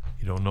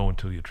 You don't know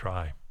until you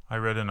try. I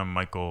read in a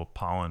Michael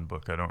Pollan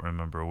book, I don't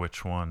remember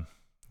which one,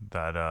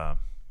 that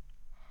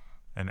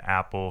an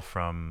apple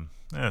from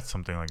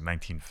something like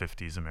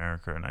 1950s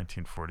America or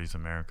 1940s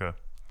America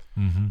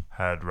Mm-hmm.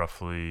 had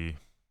roughly,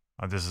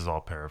 this is all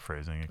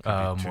paraphrasing, it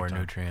could be 2 More times.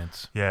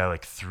 nutrients. Yeah,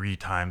 like 3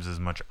 times as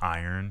much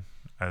iron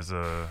as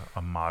a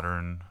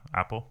modern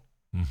apple.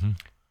 Mm-hmm.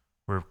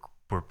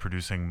 We're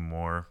producing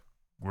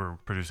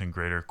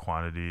greater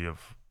quantity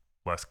of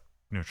less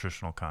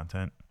nutritional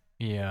content.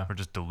 Yeah. We're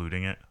just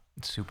diluting it.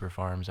 Super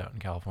farms out in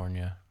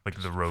California. Like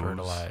the just rose.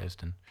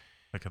 Fertilized and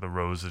Like the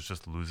rose is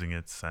just losing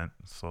its scent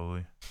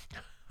slowly.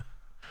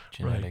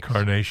 genetics. Right.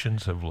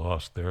 Carnations have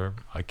lost their.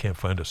 I can't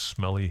find a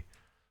smelly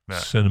Yeah.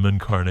 cinnamon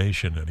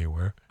carnation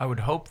anywhere. I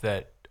would hope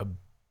that a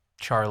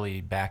Charlie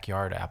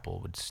backyard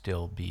apple would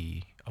still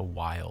be a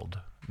wild,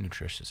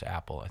 nutritious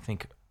apple.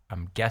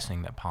 I'm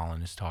guessing that Michael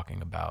Pollan is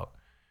talking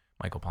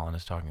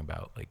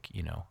about, like,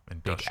 big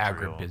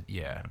Industrial.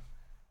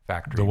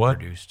 factory The what?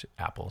 produced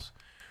apples.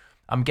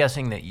 I'm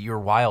guessing that your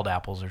wild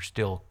apples are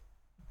still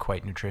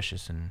quite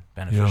nutritious and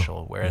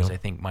beneficial, whereas yeah. I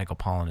think Michael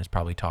Pollan is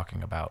probably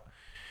talking about,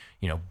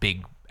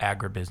 big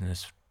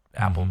agribusiness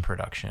apple Mhm.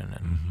 production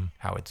and Mm-hmm.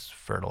 how it's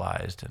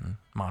fertilized and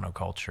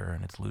monoculture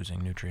and it's losing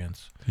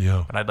nutrients.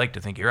 Yeah. But I'd like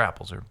to think your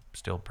apples are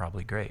still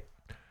probably great.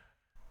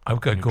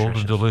 I've got Golden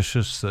Nutritious.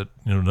 Delicious that,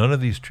 none of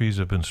these trees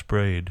have been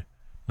sprayed,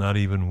 not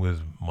even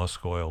with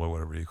musk oil or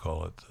whatever you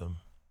call it.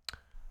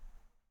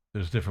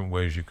 There's different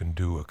ways you can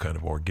do a kind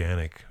of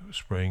organic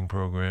spraying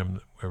program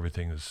where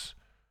everything is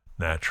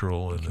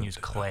natural. You and can use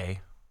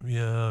clay.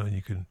 Yeah,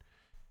 you can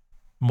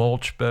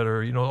mulch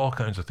better, all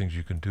kinds of things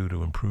you can do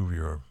to improve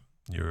your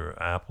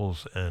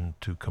apples and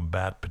to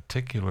combat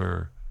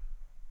particular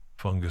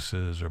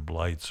funguses or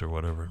blights or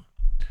whatever.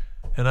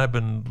 And I've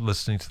been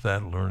listening to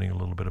that, learning a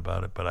little bit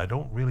about it, but I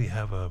don't really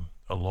have a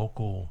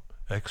local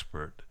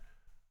expert.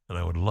 And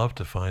I would love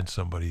to find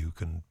somebody who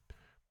can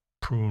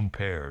prune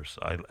pears.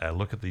 I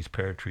look at these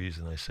pear trees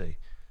and I say,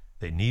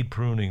 they need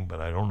pruning, but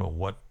I don't know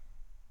what,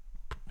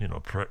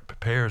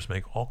 pears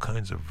make all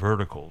kinds of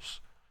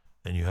verticals,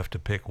 and you have to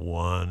pick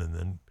one,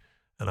 and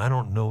I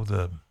don't know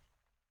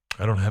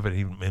I don't have it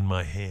even in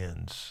my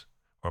hands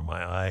or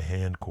my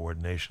eye-hand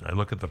coordination. I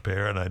look at the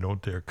pear and I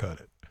don't dare cut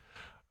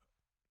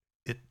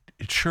it.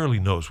 It surely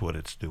knows what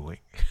it's doing,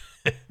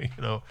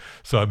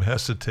 So I'm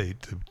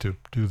hesitate to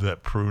do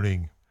that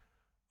pruning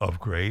of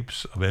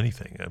grapes, of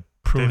anything.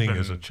 Pruning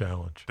is a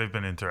challenge. They've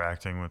been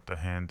interacting with the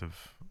hand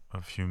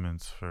of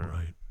humans for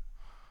Right.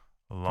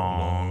 a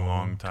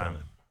long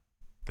time.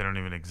 They don't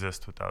even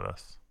exist without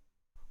us.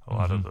 A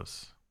lot of Mhm.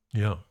 those.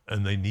 Yeah,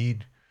 and they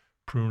need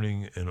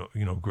pruning,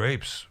 and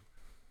grapes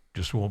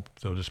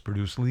they'll just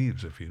produce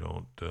leaves if you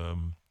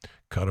don't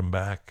cut them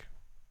back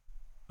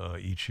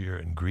each year.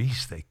 In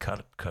Greece, they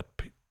cut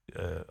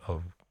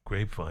a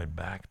grapevine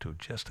back to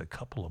just a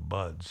couple of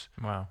buds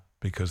Wow.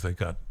 because they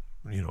got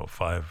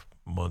 5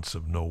 months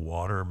of no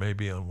water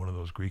maybe on one of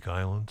those Greek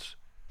islands,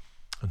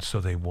 and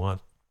so they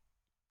want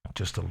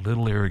just a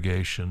little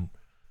irrigation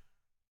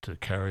to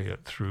carry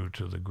it through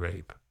to the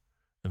grape.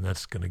 And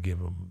that's going to give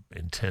them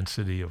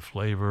intensity of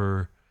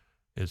flavor.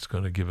 It's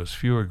going to give us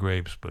fewer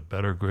grapes, but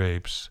better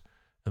grapes.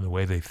 And the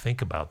way they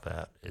think about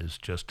that is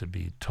just to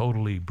be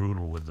totally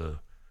brutal with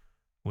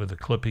the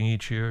clipping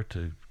each year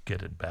to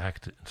get it back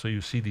to. So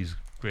you see these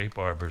grape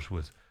arbors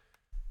with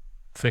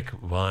thick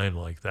vine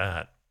like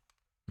that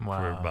Wow.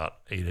 for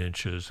about 8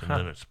 inches, and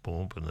then it's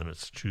boom, and then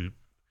it's shoot,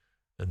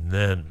 and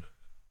then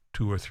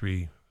 2 or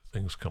 3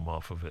 things come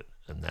off of it,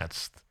 and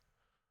that's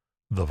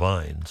the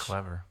vines.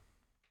 Clever.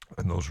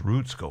 And those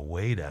roots go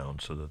way down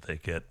so that they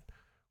get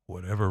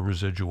whatever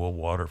residual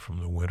water from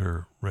the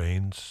winter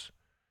rains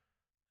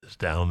is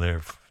down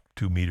there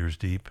 2 meters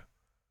deep.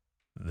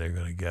 they're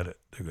going to get it.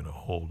 They're going to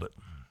hold it.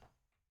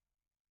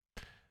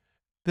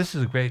 This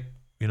is a great,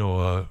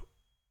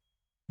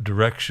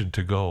 direction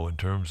to go in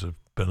terms of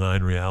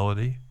benign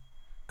reality,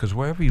 because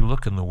wherever you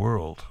look in the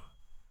world,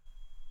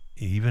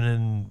 even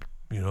in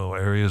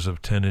areas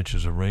of 10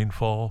 inches of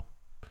rainfall,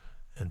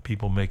 and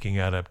people making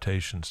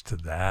adaptations to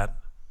that,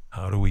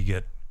 how do we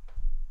get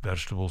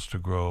vegetables to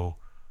grow?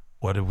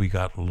 What have we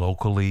got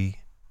locally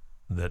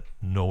that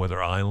no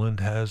other island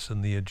has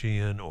in the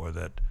Aegean, or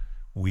that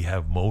we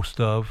have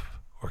most of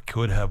or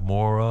could have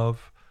more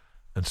of?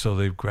 And so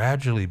they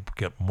gradually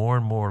get more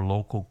and more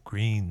local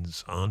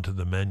greens onto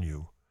the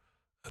menu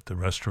at the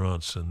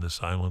restaurants in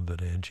this island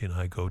that Angie and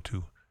I go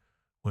to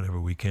whenever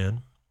we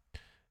can.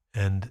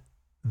 And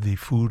the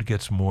food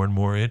gets more and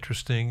more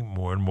interesting,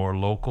 more and more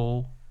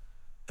local,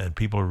 and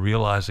people are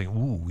realizing,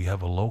 ooh, we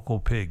have a local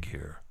pig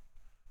here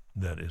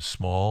that is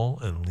small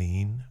and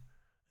lean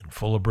and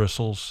full of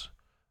bristles,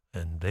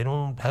 and they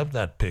don't have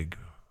that pig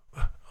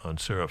on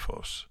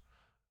Seriphos.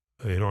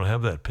 They don't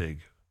have that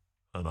pig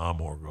on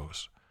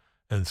Amorgos.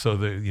 And so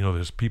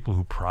there's people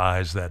who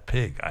prize that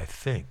pig, I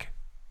think.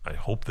 I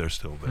hope they're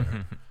still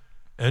there.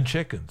 And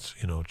chickens.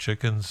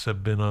 Chickens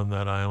have been on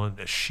that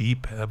island.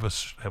 Sheep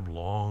have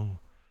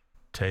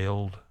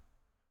long-tailed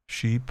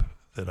sheep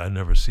that I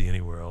never see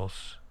anywhere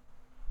else.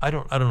 I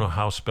don't know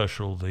how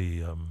special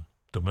the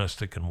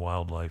domestic and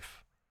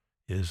wildlife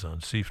is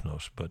on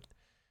Sifnos, but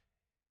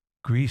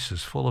Greece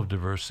is full of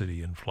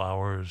diversity in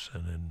flowers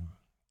and in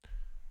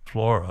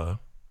flora,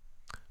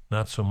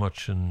 not so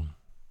much in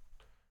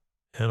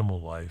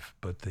animal life,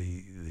 but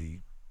the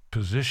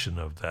position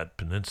of that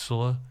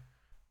peninsula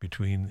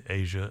between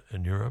Asia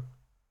and Europe,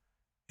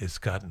 it's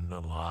gotten a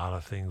lot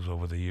of things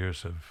over the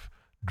years have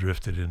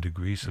drifted into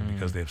Greece, and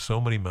because they have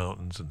so many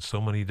mountains and so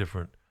many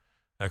different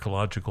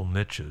ecological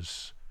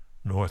niches,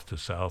 north to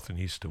south and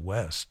east to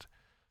west,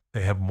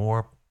 they have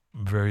more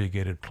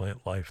variegated plant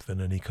life than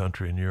any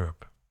country in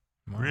Europe.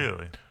 Wow.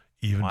 Really?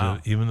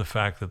 Even the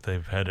fact that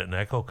they've had an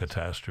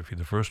eco-catastrophe.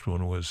 The first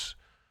one was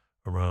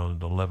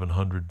around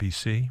 1100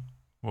 BC.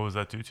 What was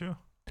that due to?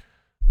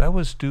 That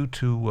was due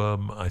to,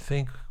 I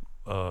think,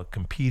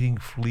 competing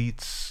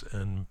fleets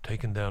and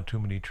taking down too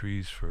many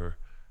trees for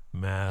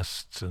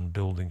masts and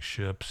building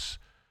ships.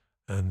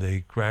 And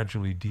they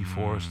gradually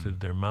deforested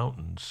their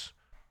mountains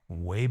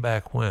way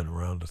back when,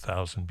 around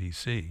 1000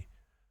 BC.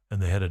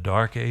 And they had a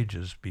dark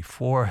ages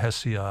before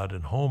Hesiod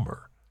and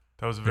Homer.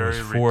 That was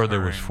There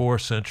was 4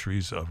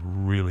 centuries of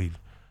really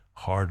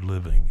hard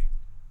living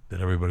that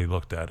everybody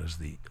looked at as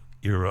the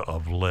era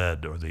of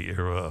lead, or the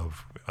era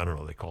of, I don't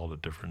know, they called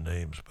it different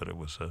names, but it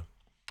was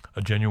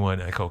a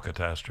genuine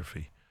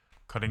eco-catastrophe.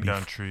 Cutting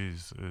down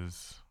trees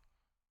is...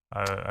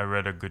 I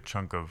read a good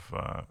chunk of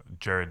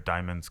Jared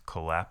Diamond's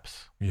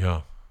Collapse.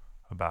 Yeah.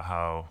 About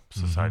how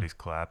societies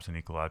collapse and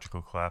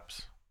ecological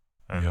collapse.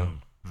 And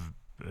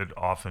it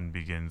often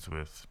begins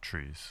with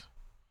trees.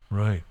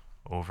 Right.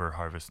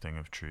 Over-harvesting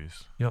of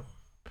trees. Yep.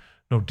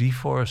 No,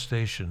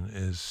 deforestation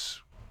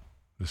is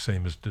the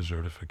same as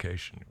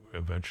desertification.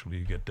 Eventually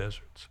you get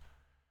deserts.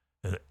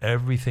 And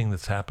everything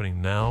that's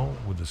happening now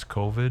with this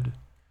COVID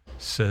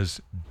says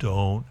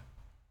don't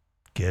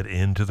get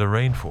into the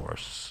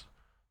rainforests.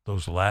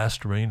 Those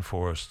last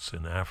rainforests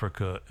in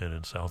Africa and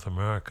in South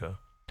America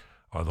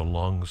are the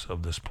lungs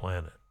of this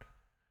planet.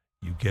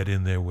 You get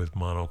in there with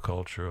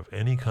monoculture of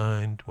any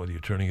kind, whether you're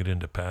turning it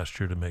into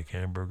pasture to make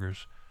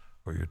hamburgers,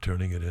 or you're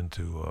turning it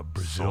into a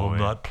Brazil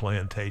nut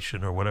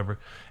plantation or whatever.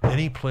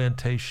 Any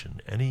plantation,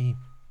 any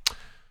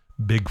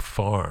big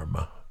farm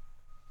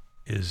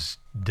is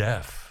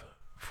death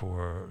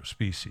for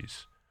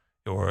species.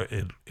 Or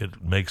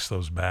it makes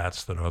those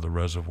bats that are the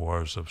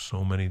reservoirs of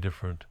so many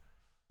different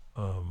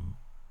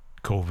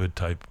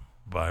COVID-type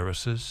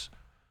viruses.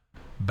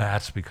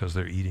 Bats because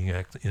they're eating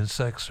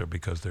insects, or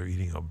because they're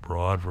eating a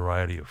broad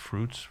variety of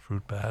fruits,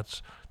 fruit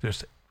bats.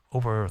 There's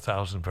over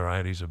 1,000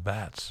 varieties of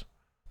bats,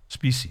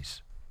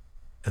 species.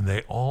 And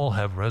they all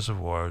have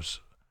reservoirs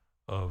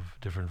of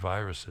different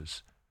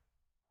viruses.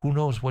 Who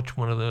knows which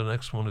one of the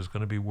next one is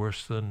going to be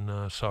worse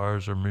than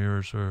SARS or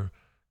MERS or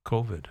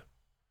COVID?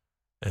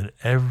 And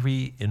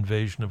every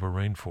invasion of a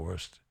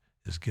rainforest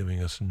is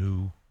giving us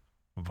new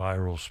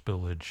viral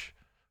spillage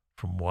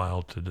from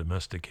wild to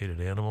domesticated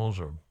animals,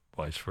 or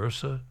vice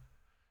versa.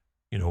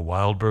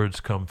 Wild birds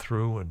come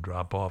through and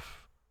drop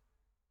off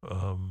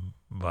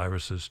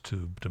viruses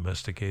to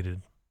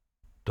domesticated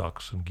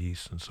ducks and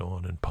geese and so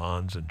on in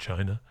ponds in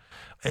China.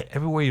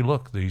 Everywhere you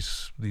look,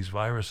 these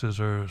viruses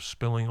are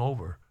spilling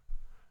over.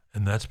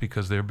 And that's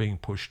because they're being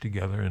pushed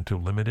together into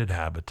limited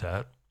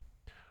habitat,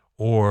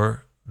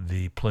 or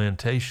the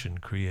plantation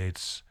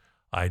creates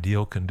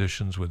ideal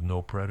conditions with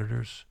no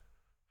predators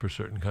for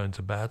certain kinds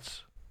of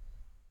bats.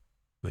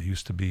 They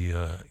used to be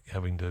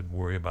having to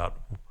worry about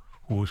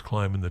who was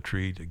climbing the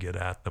tree to get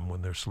at them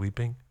when they're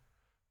sleeping.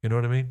 You know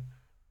what I mean?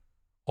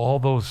 All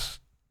those,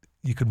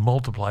 you could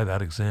multiply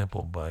that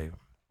example by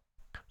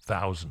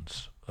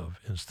thousands of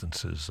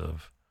instances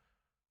of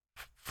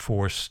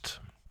forced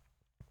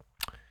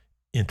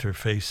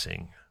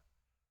interfacing.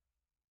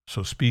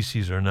 So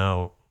species are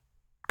now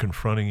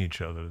confronting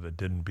each other that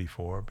didn't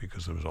before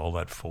because there was all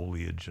that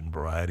foliage and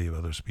variety of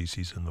other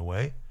species in the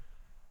way.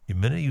 The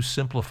minute you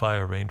simplify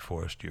a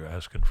rainforest, you're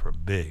asking for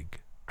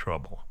big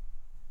trouble.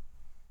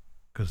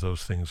 Because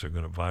those things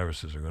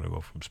viruses are going to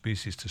go from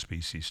species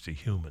to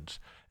humans.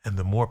 And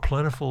the more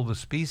plentiful the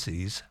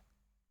species,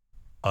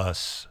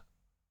 us,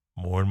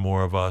 more and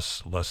more of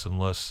us, less and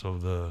less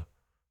of the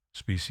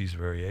species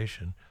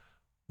variation,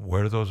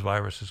 where are those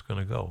viruses going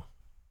to go?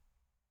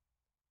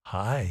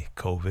 Hi,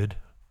 COVID.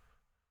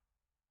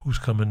 Who's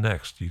coming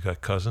next? You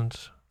got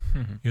cousins?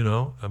 You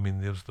know, I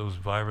mean, those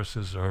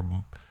viruses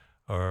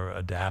are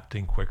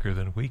adapting quicker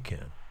than we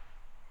can.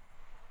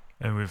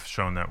 And we've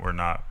shown that we're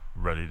not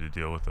ready to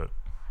deal with it.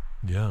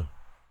 Yeah.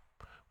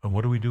 And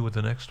what do we do with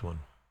the next one?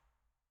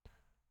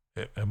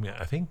 I mean,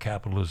 I think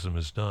capitalism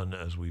is done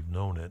as we've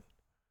known it,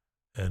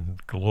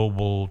 and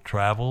global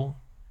travel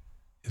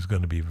is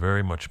going to be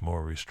very much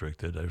more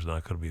restricted. There's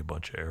not going to be a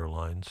bunch of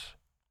airlines.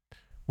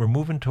 We're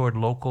moving toward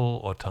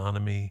local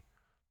autonomy,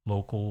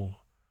 local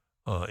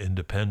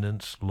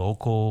independence,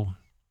 local.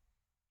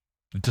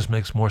 It just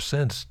makes more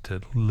sense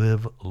to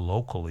live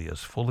locally as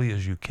fully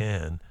as you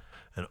can.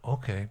 And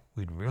okay,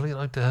 we'd really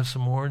like to have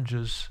some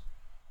oranges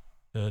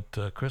at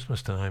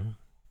Christmas time.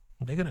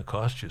 They're going to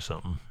cost you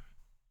something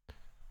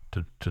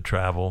to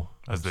travel.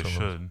 As they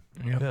should.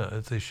 Yeah,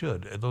 as they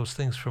should. And those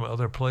things from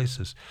other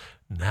places.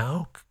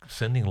 Now,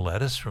 sending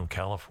lettuce from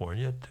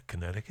California to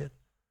Connecticut,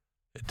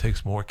 it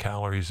takes more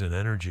calories and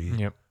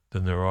energy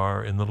than there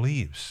are in the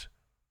leaves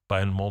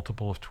by a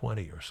multiple of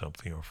 20 or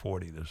something, or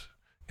 40. There's,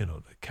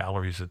 the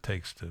calories it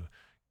takes to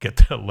get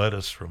that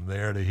lettuce from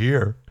there to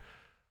here.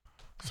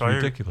 It's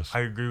ridiculous. I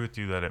agree with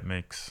you that it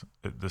makes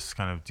this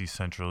kind of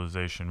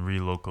decentralization,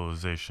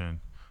 relocalization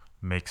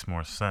makes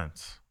more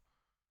sense.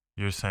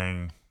 You're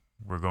saying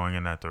we're going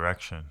in that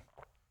direction.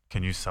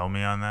 Can you sell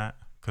me on that?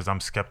 Because I'm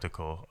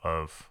skeptical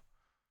of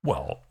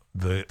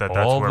that's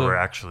where we're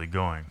actually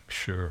going.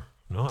 Sure.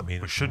 No, I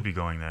mean, we should be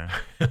going there.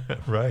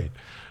 Right.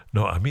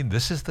 No, I mean,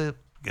 this is the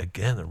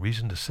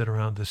reason to sit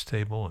around this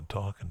table and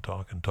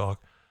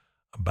talk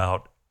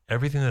about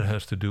everything that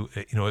has to do,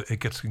 it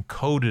gets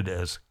encoded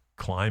as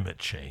climate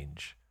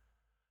change.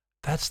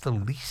 That's the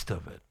least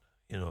of it.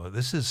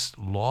 This is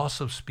loss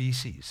of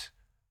species.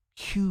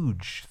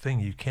 Huge thing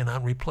you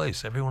cannot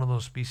replace. Every one of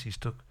those species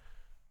took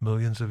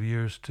millions of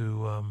years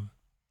to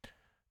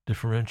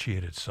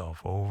differentiate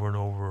itself over and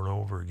over and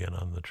over again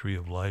on the tree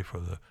of life,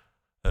 or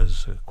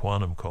as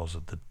Quantum calls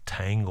it, the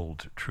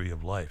tangled tree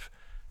of life.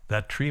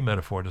 That tree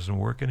metaphor doesn't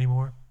work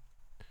anymore.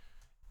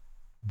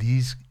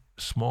 These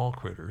small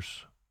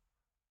critters,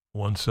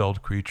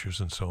 one-celled creatures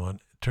and so on,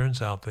 it turns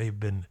out they've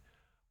been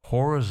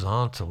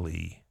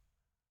horizontally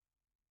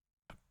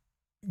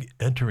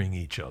entering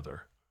each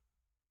other.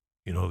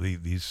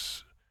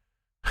 These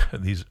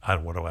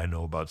what do I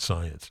know about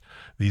science?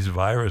 These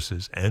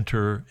viruses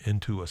enter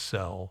into a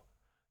cell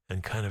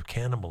and kind of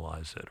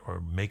cannibalize it, or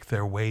make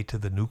their way to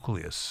the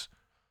nucleus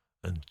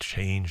and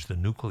change the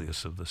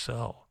nucleus of the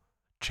cell,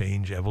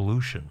 change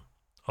evolution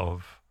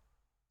of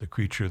the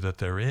creature that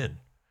they're in.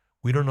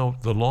 We don't know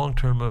the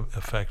long-term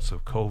effects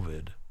of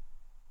COVID.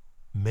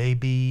 May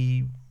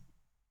be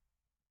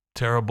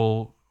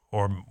terrible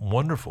or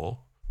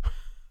wonderful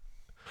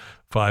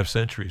 5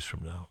 centuries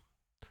from now.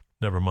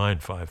 Never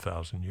mind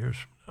 5,000 years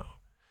from now.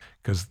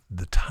 Because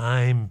the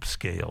time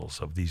scales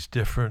of these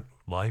different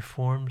life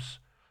forms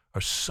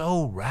are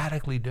so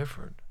radically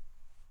different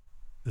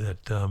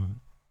that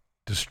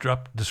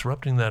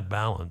disrupting that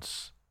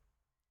balance,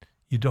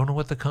 you don't know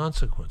what the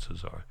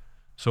consequences are.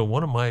 So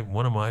one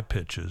of my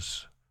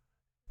pitches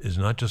is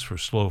not just for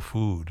slow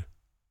food.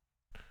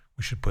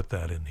 We should put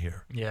that in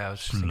here. Yeah, I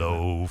was just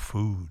slow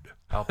food.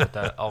 I'll put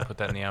that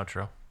in the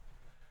outro.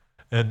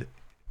 And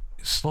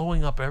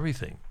slowing up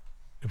everything,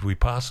 if we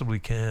possibly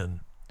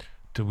can,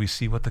 till we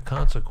see what the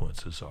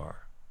consequences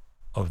are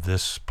of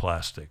this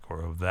plastic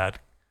or of that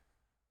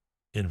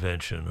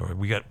invention. Or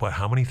we got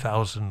how many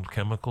thousand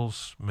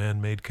chemicals,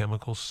 man-made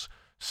chemicals,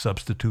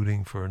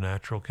 substituting for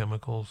natural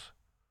chemicals,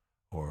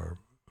 or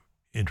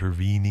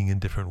intervening in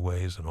different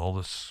ways, and all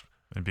this.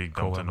 And being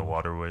dumped into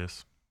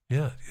waterways.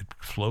 Yeah, it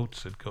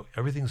floats.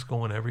 Everything's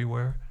going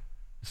everywhere.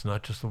 It's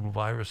not just the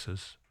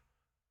viruses.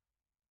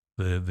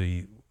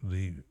 The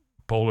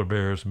polar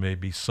bears may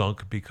be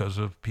sunk because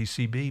of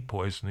PCB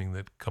poisoning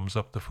that comes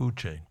up the food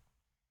chain.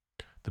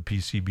 The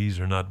PCBs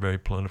are not very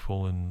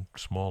plentiful in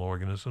small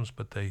organisms,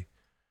 but they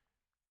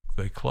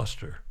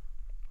cluster.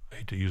 I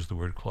hate to use the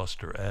word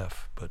cluster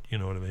F, but you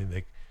know what I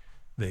mean.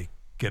 They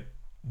get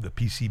the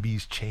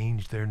PCBs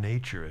change their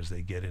nature as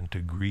they get into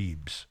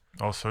grebes.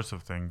 All sorts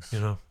of things.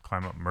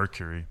 Climb up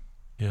mercury.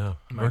 Yeah,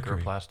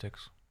 mercury.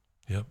 Microplastics.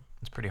 Yep.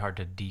 It's pretty hard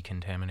to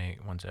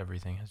decontaminate once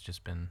everything has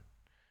just been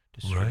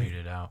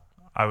distributed out.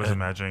 I was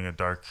imagining a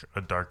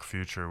dark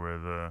future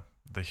where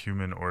the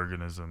human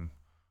organism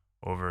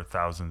over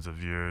thousands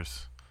of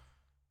years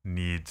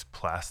needs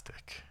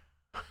plastic.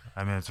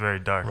 I mean, it's very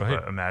dark, right.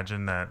 But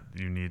imagine that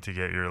you need to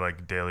get your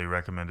daily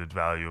recommended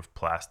value of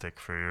plastic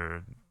for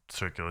your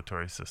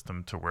circulatory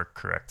system to work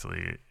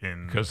correctly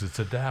because it's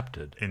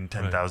adapted in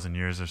 10,000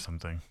 years or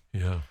something.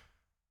 Yeah.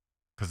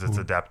 Because it's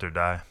adapt or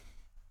die.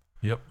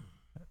 Yep.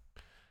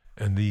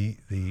 And the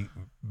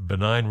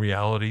benign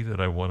reality that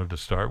I wanted to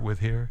start with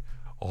here,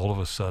 all of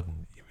a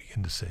sudden you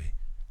begin to say,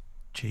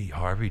 gee,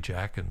 Harvey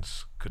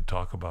Jackins could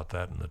talk about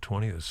that in the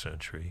 20th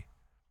century.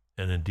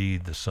 And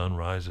indeed, the sun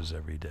rises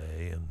every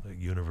day and the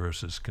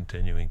universe is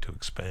continuing to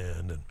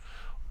expand, and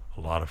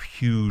a lot of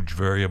huge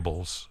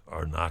variables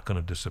are not going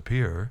to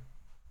disappear,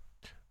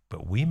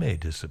 but we may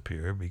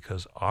disappear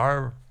because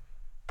our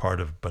part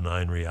of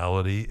benign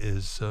reality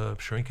is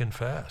shrinking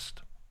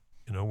fast.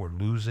 We're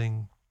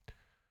losing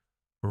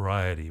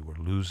variety, we're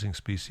losing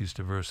species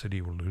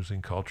diversity, we're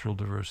losing cultural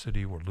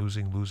diversity, we're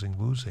losing.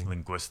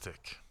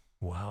 Linguistic.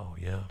 Wow,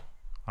 yeah.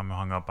 I'm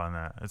hung up on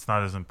that. It's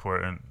not as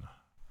important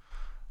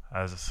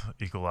as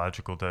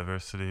ecological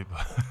diversity,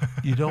 but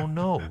You don't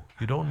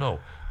know.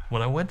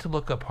 When I went to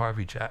look up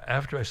Harvey,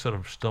 after I sort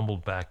of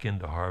stumbled back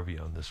into Harvey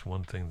on this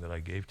one thing that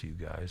I gave to you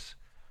guys,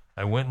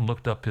 I went and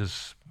looked up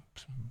his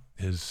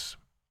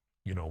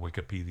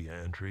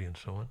Wikipedia entry and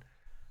so on.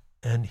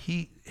 And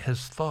he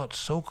has thought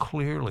so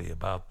clearly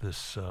about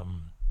this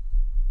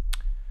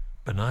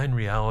benign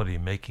reality,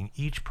 making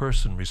each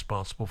person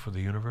responsible for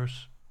the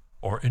universe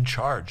or in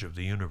charge of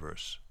the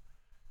universe.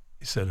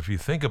 He said, if you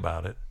think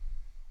about it,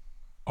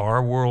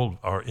 our world,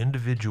 our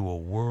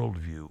individual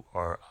worldview,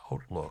 our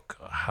outlook,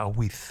 how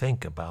we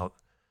think about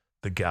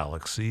the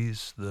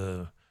galaxies,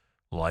 the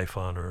life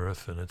on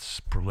Earth and its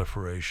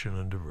proliferation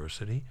and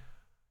diversity,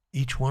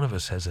 each one of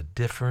us has a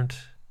different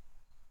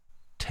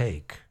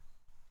take.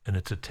 And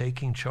it's a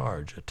taking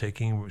charge, a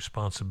taking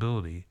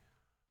responsibility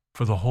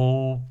for the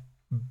whole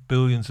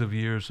billions of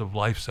years of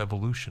life's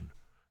evolution.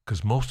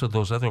 Because most of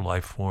those other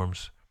life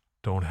forms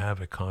don't have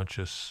a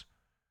conscious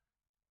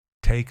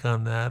take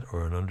on that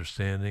or an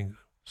understanding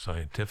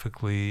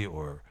scientifically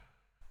or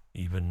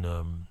even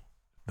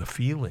the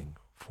feeling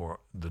for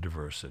the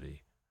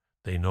diversity.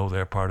 They know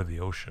they're part of the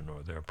ocean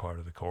or they're part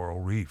of the coral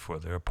reef or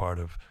they're part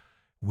of...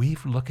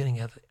 We've looking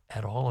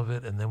at all of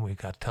it, and then we've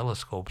got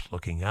telescopes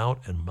looking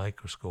out and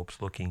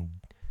microscopes looking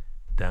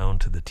down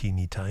to the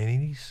teeny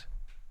tinies.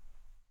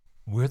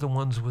 We're the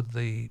ones with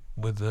the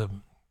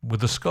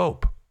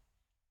scope,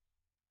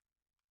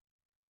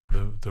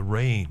 the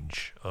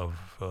range of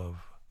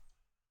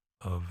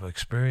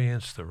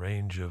experience, the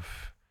range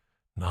of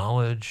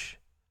knowledge.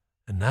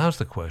 And now's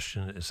the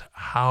question: is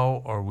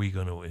how are we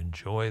going to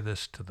enjoy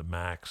this to the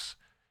max?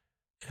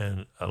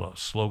 And a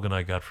slogan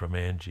I got from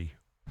Angie: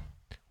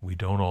 we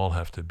don't all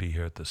have to be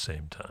here at the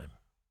same time.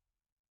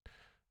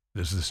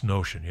 There's this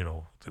notion,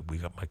 that we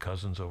got my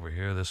cousins over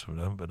here, this,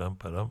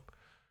 ba-dum.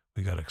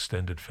 We got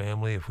extended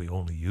family. If we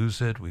only use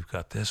it, we've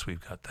got this,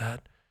 we've got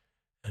that.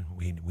 And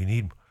we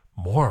need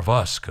more of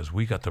us because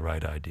we got the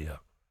right idea.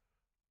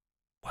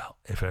 Well,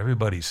 if every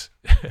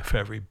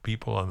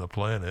people on the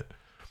planet,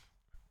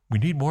 we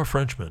need more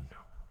Frenchmen.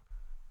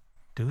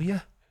 Do you?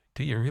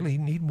 Do you really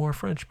need more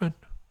Frenchmen?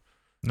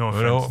 no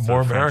offense.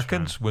 More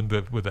Americans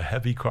with a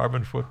heavy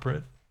carbon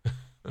footprint?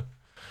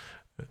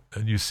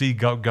 And you see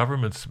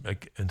governments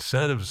make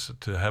incentives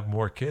to have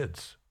more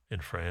kids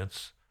in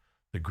France.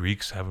 The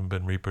Greeks haven't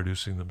been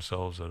reproducing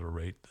themselves at a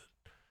rate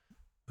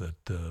that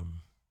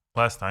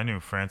Last I knew,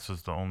 France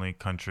was the only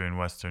country in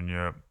Western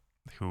Europe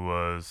who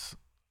was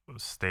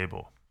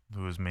stable,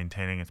 who was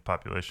maintaining its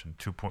population,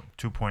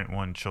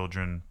 2.1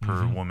 children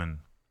per woman.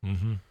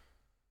 Mm-hmm.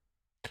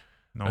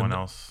 No one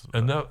else.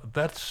 And the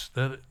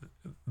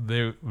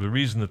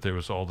reason that there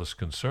was all this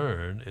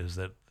concern is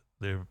that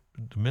they're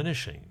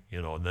diminishing,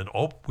 and then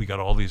we got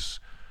all these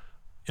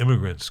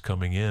immigrants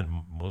coming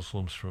in,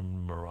 Muslims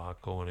from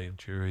Morocco and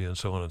Algeria and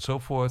so on and so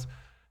forth,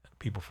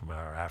 people from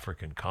our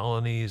African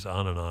colonies,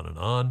 on and on and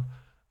on.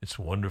 It's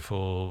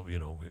wonderful, we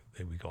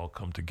all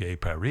come to Gay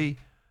Paris,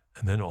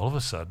 and then all of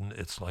a sudden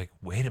it's like,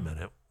 wait a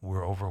minute,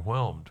 we're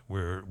overwhelmed.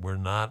 We're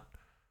not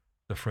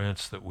the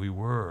France that we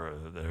were.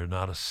 They're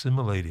not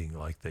assimilating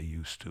like they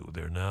used to.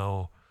 They're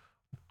now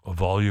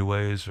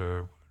evolués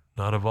are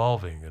not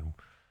evolving, and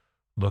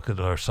look at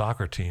our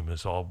soccer team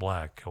is all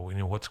black.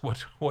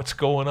 What's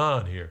going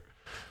on here?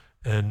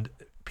 And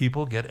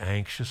people get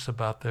anxious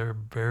about their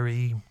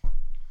very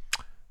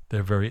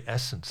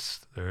essence,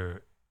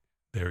 their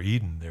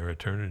Eden, their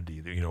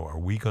eternity. Are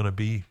we going to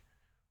be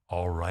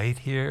all right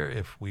here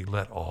if we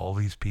let all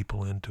these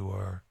people into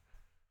our...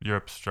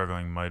 Europe's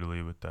struggling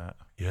mightily with that.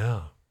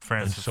 Yeah.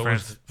 France is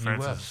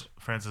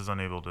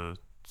unable to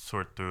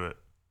sort through it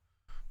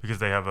because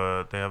they have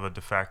a de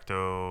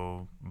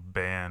facto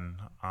ban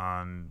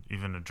on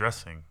even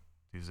addressing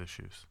these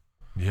issues.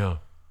 Yeah.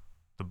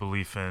 The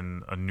belief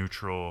in a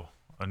neutral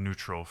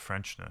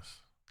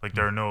Frenchness. Like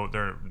there are no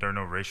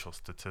racial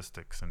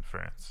statistics in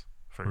France,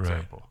 for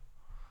example.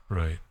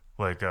 Right.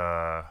 Like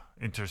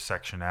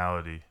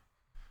intersectionality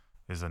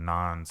is a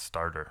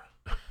non-starter.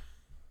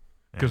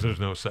 Because there's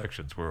no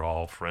sections. We're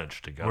all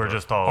French together. We're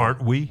just all,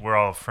 aren't we? We're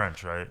all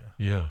French, right?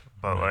 Yeah.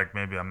 But right. like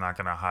maybe I'm not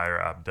going to hire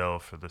Abdel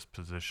for this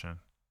position.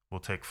 We'll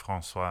take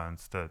Francois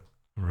instead.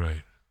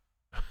 Right.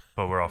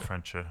 But we're all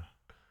French.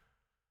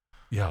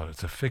 Yeah,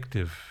 it's a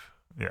fictive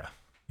Yeah.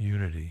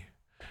 unity.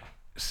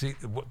 See,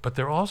 but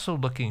they're also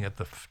looking at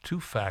the two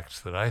facts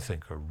that I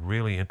think are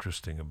really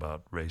interesting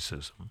about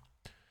racism,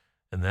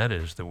 and that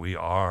is that we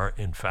are,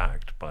 in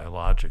fact,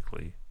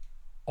 biologically,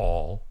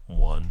 all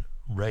one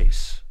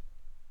race.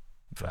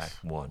 In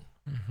fact, one.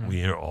 Mm-hmm.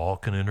 We are all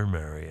can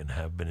intermarry and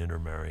have been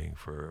intermarrying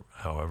for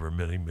however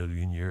many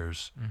million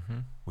years. Mm-hmm.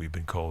 We've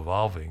been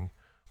co-evolving.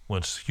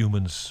 Once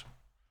humans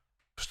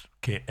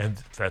came, and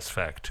that's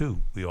fact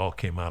too, we all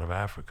came out of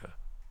Africa.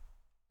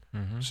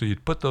 Mm-hmm. So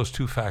you'd put those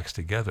two facts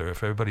together.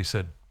 If everybody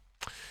said,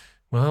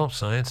 well,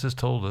 science has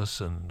told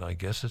us, and I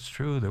guess it's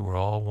true that we're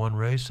all one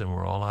race and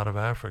we're all out of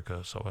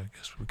Africa, so I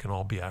guess we can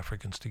all be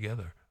Africans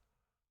together.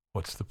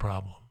 What's the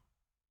problem?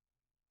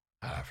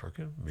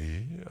 African,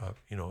 me,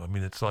 I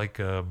mean, it's like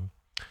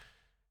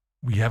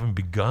we haven't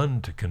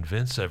begun to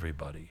convince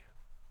everybody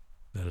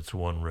that it's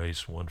one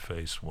race, one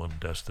face, one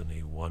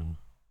destiny, one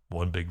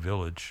big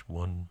village,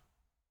 one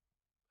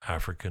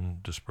African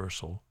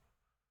dispersal.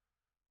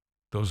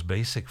 Those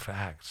basic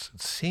facts,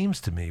 it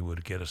seems to me,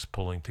 would get us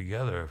pulling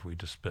together if we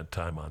just spent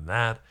time on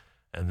that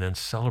and then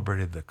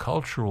celebrated the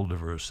cultural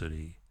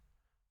diversity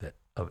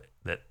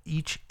that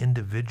each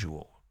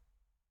individual,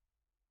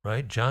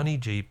 right? Johnny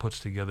G puts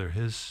together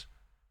his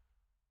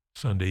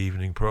Sunday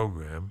evening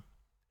program,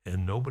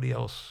 and nobody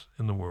else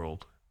in the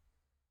world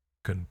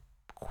can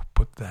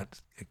put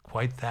that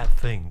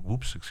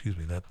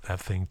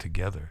thing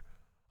together.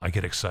 I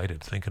get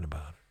excited thinking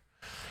about it.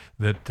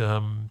 That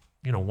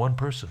one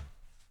person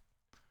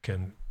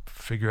can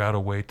figure out a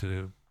way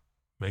to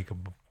make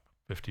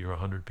 50 or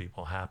 100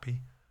 people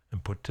happy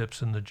and put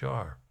tips in the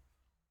jar.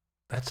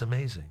 That's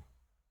amazing.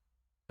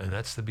 And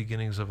that's the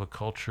beginnings of a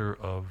culture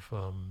of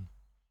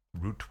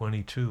Route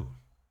 22.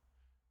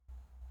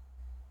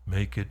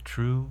 Make it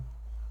true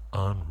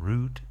on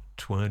Route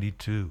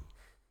 22.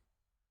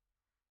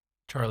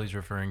 Charlie's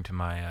referring to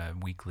my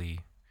weekly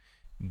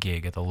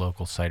gig at the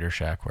local cider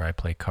shack where I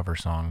play cover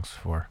songs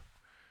for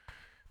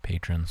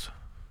patrons.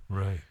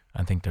 Right.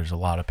 I think there's a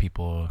lot of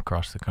people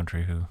across the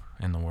country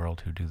in the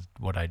world who do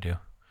what I do.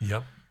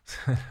 Yep.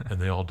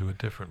 And they all do it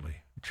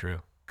differently.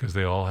 True. Because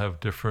they all have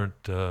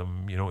different,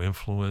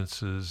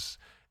 influences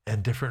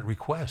and different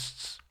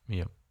requests.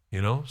 Yep.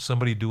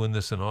 Somebody doing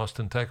this in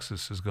Austin,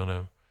 Texas is going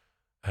to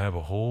have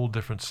a whole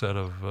different set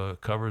of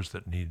covers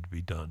that need to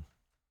be done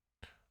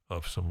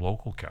of some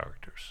local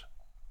characters.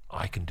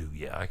 I can do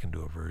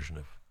a version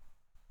of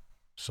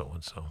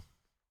so-and-so.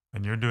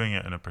 And you're doing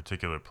it in a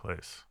particular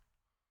place.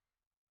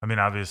 I mean,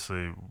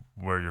 obviously,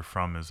 where you're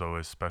from is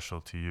always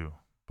special to you,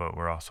 but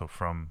we're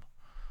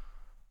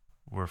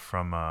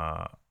from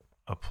a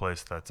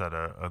place that's at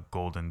a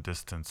golden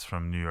distance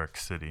from New York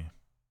City,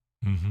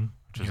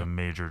 which is a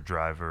major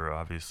driver,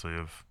 obviously,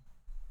 of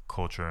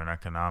culture and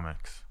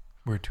economics.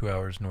 We're 2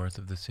 hours north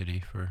of the city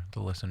for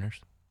the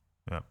listeners.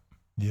 Yep.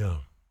 Yeah.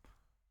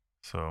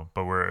 So,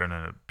 but we're in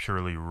a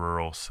purely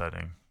rural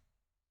setting.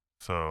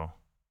 So,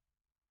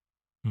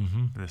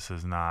 this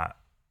is not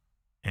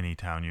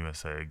Anytown,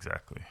 USA,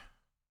 exactly.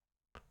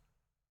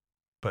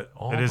 But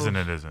it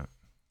isn't.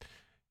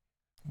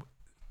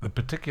 The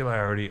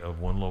particularity of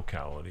one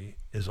locality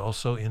is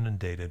also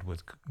inundated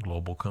with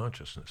global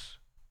consciousness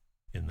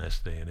in this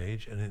day and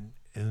age. And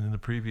in the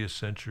previous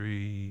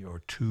century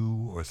or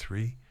two or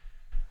three,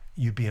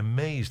 you'd be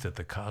amazed at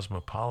the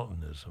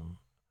cosmopolitanism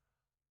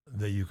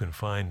that you can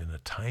find in a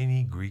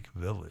tiny Greek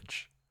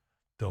village.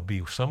 There'll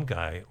be some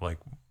guy, like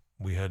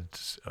we had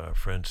our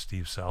friend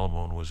Steve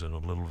Salamone was in a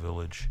little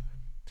village,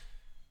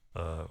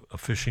 a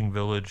fishing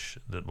village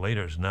that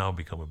later has now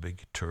become a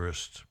big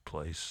tourist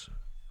place.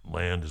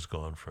 Land has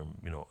gone from,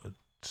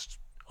 it's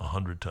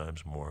 100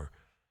 times more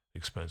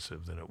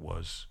expensive than it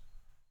was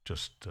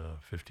just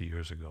 50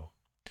 years ago.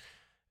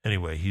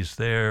 Anyway, he's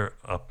there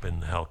up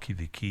in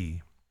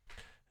Halkidiki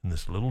in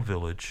this little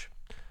village.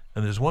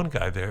 And there's one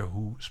guy there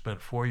who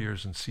spent 4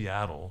 years in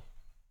Seattle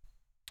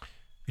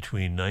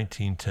between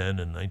 1910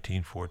 and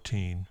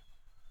 1914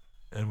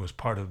 and was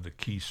part of the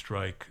key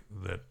strike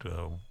that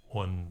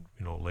won,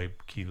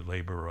 key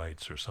labor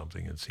rights or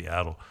something in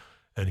Seattle.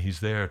 And he's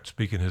there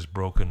speaking his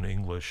broken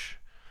English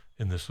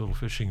in this little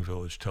fishing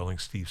village, telling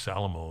Steve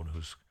Salamone,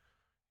 who's,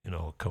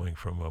 coming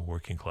from a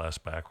working class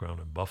background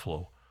in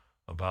Buffalo,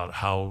 about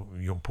how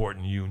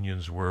important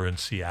unions were in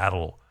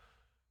Seattle,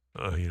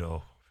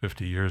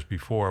 50 years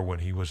before when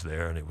he was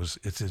there. And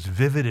it's as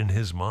vivid in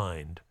his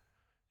mind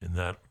in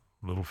that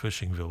little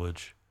fishing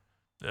village.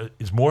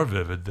 It's more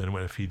vivid than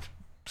if he'd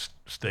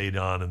stayed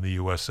on in the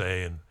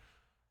USA and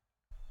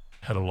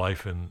had a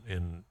life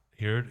in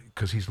here,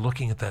 because he's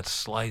looking at that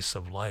slice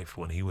of life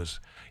when he was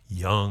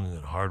young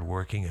and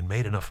hardworking and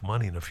made enough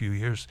money in a few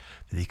years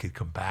that he could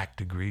come back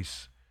to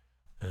Greece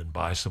and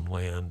buy some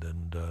land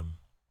and,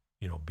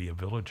 be a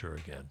villager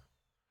again.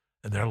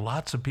 And there are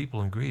lots of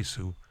people in Greece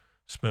who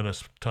spent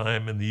a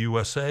time in the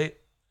USA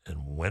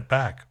and went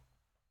back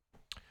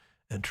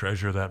and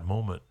treasure that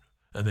moment.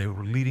 And they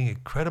were leading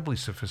incredibly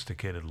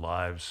sophisticated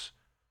lives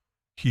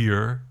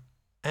here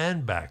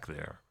and back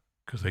there,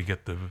 because they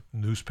get the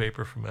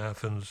newspaper from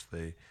Athens,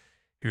 they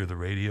hear the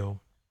radio.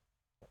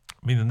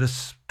 I mean, in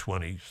this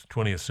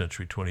 20th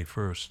century,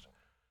 21st,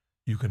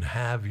 you can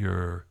have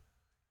your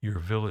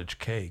village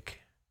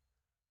cake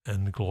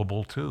and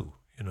global too.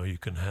 You know, you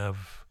can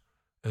have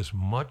as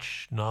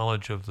much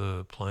knowledge of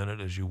the planet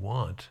as you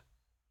want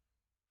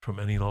from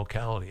any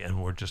locality.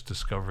 And we're just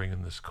discovering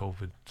in this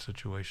COVID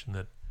situation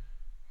that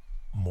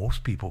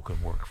most people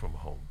can work from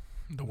home.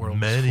 The world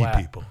is Many flat.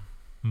 people.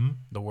 Hmm?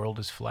 The world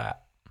is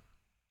flat.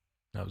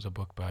 That was a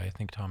book by, I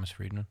think, Thomas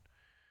Friedman.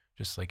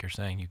 Just like you're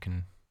saying, you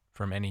can,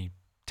 from any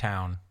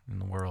town in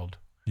the world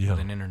Yeah. with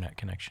an internet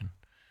connection,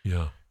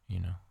 Yeah. you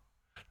know.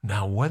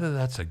 Now, whether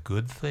that's a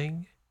good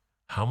thing,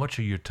 how much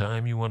of your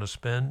time you want to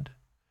spend,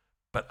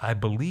 but I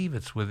believe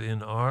it's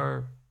within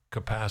our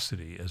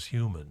capacity as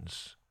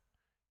humans,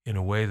 in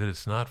a way that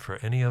it's not for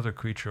any other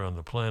creature on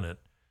the planet,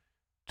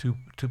 to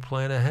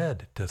plan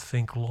ahead, to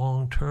think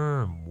long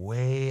term,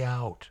 way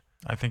out.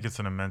 I think it's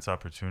an immense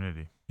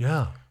opportunity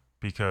Yeah.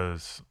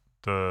 because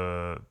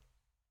the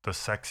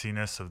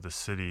sexiness of the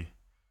city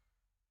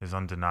is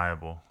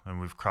undeniable, and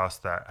we've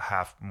crossed that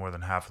more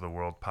than half of the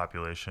world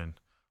population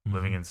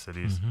living in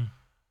cities. Mhm.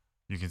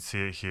 You can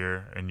see it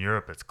here. In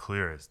Europe, it's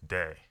clear as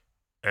day.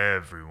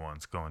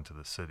 Everyone's going to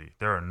the city.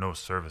 There are no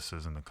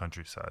services in the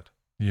countryside.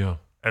 Yeah.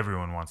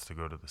 Everyone wants to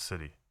go to the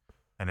city,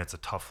 and it's a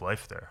tough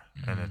life there,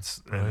 and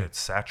Mhm. Right. it's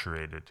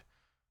saturated,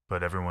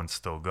 but everyone's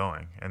still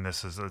going. And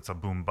it's a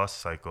boom bust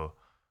cycle.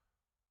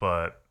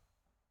 But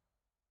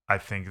I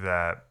think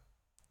that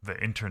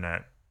the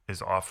internet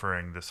is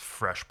offering this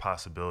fresh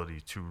possibility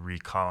to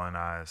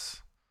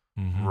recolonize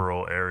Mhm.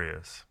 rural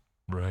areas.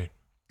 Right.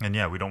 And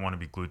yeah, we don't want to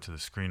be glued to the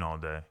screen all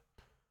day,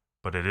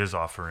 but it is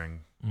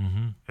offering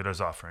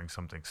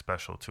something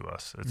special to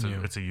us.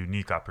 It's a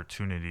unique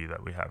opportunity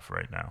that we have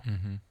right now.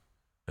 Mm-hmm.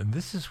 And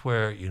this is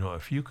where, you know,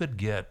 if you could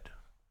get,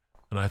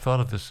 and I thought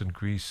of this in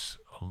Greece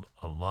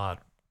a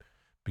lot,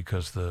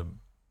 because the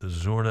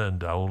Zorna and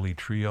Daoli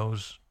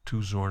trios, 2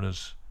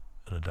 Zornas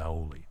and a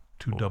Daoli,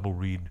 2 double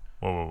reed,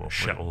 Whoa.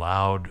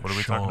 loud What are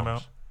we talking shawms.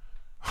 about?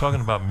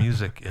 Talking about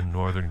music in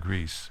northern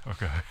Greece,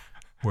 Okay.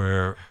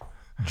 where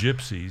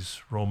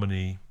gypsies,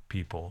 Romani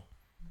people,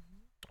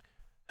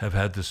 have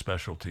had this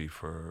specialty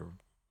for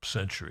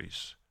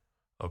centuries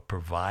of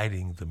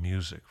providing the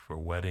music for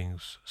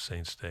weddings,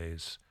 saints'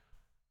 days,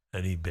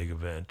 any big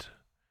event.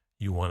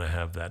 You want to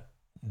have that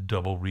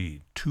double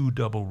reed, 2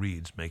 double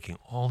reeds making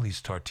all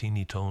these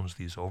tartini tones,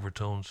 these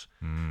overtones,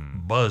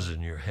 buzz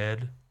in your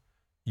head.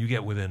 You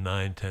get within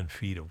 9-10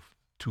 feet of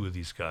 2 of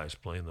these guys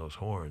playing those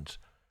horns,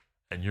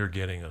 and you're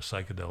getting a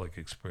psychedelic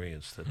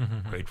experience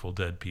that Grateful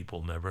Dead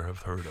people never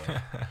have heard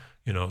of.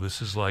 You know,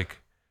 this is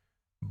like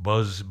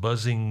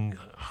buzzing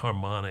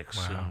harmonics.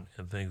 Wow.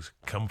 and things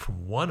come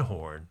from one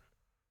horn.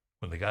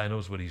 When the guy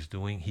knows what he's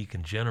doing, he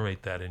can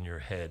generate that in your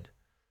head.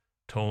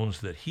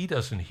 Tones that he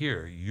doesn't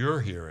hear,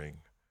 you're hearing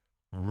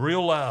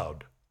real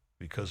loud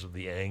because of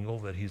the angle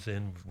that he's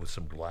in, with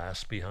some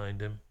glass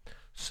behind him,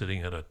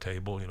 sitting at a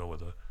table, you know,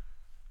 with a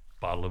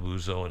bottle of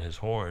ouzo and his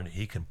horn.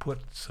 He can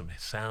put some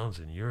sounds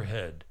in your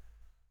head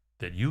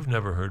that you've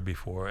never heard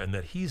before, and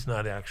that he's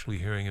not actually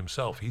hearing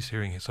himself. He's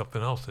hearing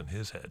something else in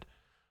his head.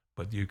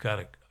 But you've got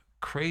a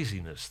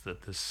craziness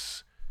that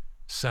this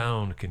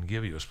sound can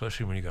give you,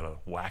 especially when you got a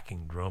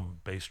whacking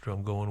bass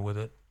drum going with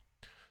it.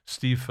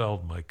 Steve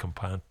Feld, my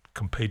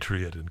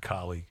compatriot and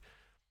colleague,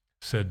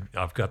 said,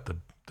 I've got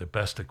the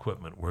best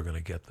equipment. We're going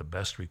to get the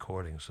best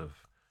recordings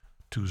of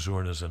 2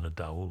 Zornas and a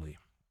Daoli.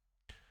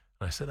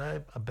 And I said, I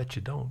bet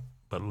you don't,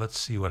 but let's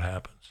see what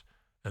happens.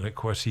 And of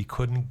course, he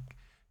couldn't.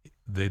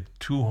 The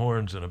 2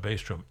 horns and a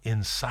bass drum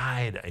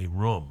inside a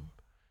room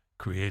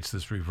creates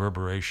this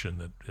reverberation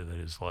that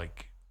is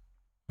like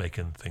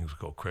making things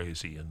go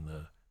crazy in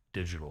the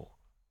digital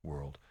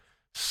world.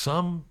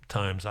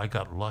 Sometimes I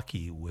got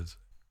lucky with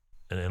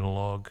an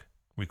analog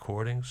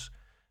recordings,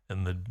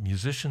 and the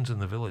musicians in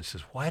the village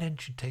says, why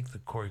didn't you take the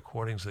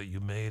recordings that you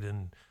made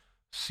in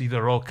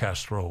Sidero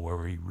Castro, where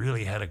we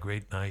really had a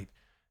great night?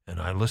 And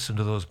I listened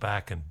to those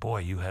back, and boy,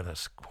 you had a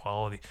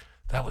quality.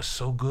 That was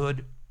so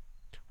good.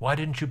 Why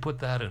didn't you put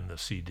that in the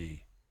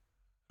CD?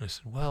 And I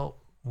said, well,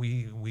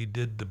 we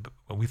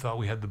thought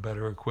we had the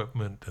better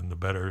equipment and the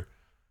better,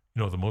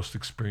 you know, the most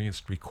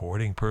experienced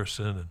recording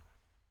person. And,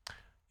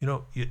 you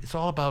know, it's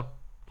all about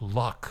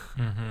luck,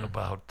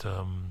 about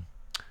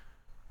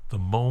the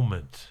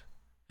moment.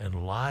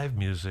 And live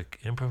music,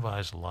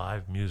 improvised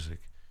live music,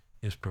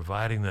 is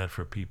providing that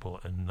for people,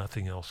 and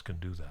nothing else can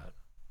do that.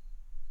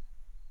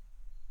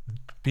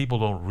 People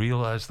don't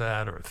realize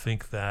that or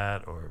think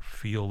that or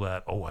feel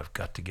that, oh, I've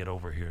got to get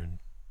over here and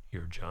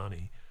hear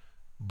Johnny.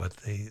 But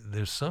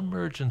there's some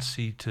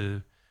urgency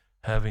to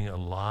having a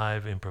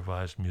live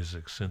improvised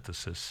music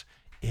synthesis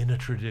in a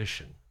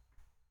tradition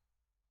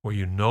where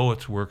you know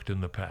it's worked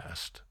in the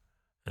past,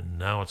 and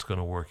now it's going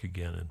to work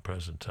again in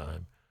present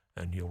time,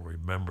 and you'll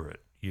remember it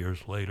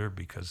years later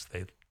because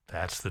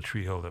that's the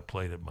trio that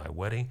played at my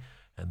wedding,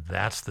 and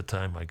that's the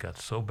time I got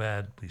so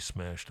badly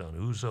smashed on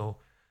ouzo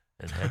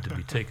and had to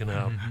be taken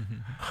out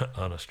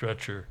on a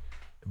stretcher.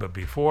 But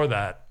before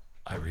that,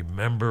 I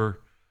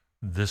remember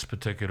this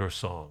particular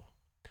song.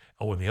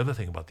 Oh, and the other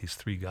thing about these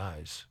 3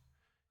 guys,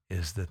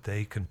 is that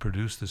they can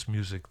produce this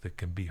music that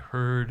can be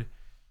heard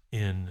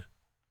in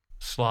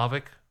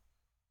Slavic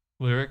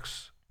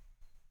lyrics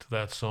to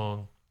that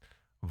song,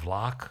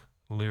 Vlach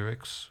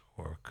lyrics,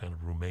 or kind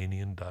of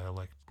Romanian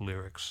dialect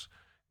lyrics,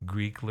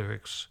 Greek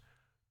lyrics,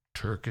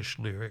 Turkish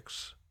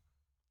lyrics.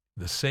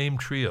 The same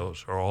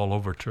trios are all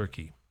over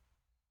Turkey.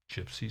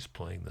 Gypsies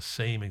playing the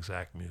same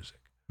exact music.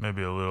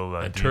 Maybe a little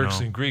Latino. And Turks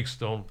and Greeks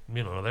don't,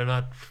 they're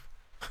not,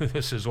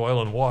 this is oil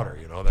and water,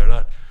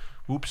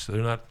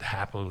 they're not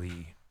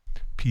happily,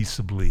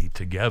 peaceably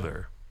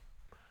together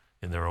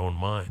in their own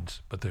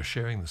minds, but they're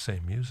sharing the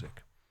same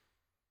music.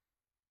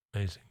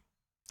 Amazing.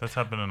 That's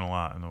happening a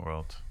lot in the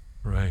world,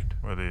 Right.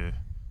 where the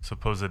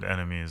supposed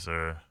enemies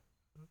are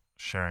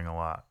sharing a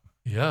lot.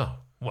 Yeah.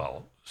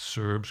 Well,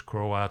 Serbs,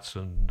 Croats,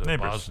 and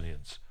Neighbors.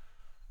 Bosnians.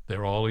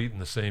 They're all eating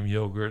the same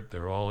yogurt.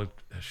 They're all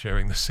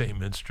sharing the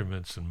same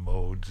instruments and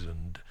modes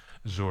and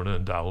Zorna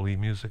and Dauli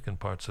music in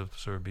parts of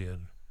Serbia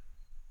and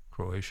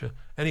Croatia.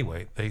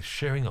 Anyway, they're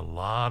sharing a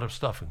lot of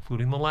stuff,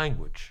 including the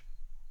language.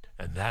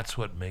 And that's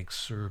what makes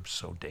Serbs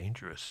so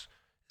dangerous,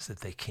 is that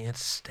they can't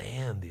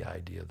stand the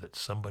idea that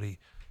somebody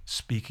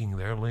speaking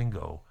their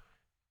lingo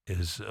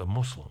is a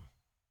Muslim.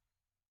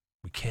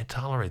 We can't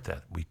tolerate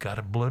that. We've got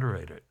to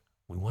obliterate it.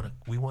 We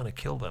want to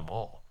kill them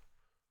all.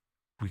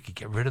 If we could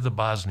get rid of the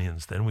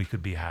Bosnians, then we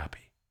could be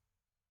happy.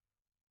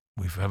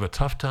 We have a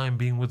tough time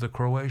being with the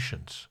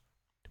Croatians,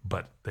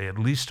 but they at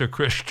least are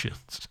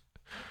Christians.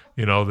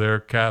 They're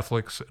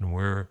Catholics and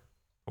we're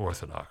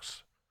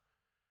Orthodox.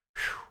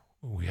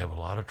 Whew, we have a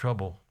lot of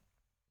trouble,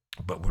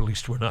 but at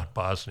least we're not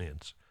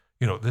Bosnians.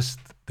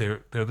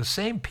 They're the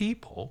same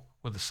people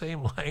with the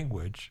same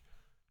language,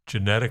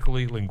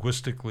 genetically,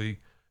 linguistically,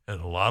 and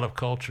a lot of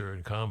culture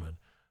in common,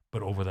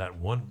 but over that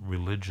one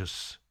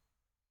religious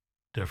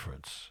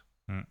difference.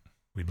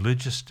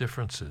 Religious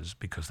differences,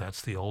 because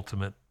that's the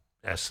ultimate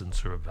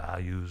essence or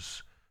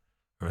values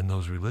are in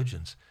those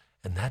religions.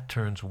 And that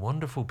turns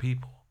wonderful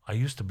people. I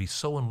used to be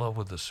so in love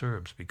with the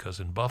Serbs because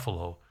in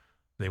Buffalo,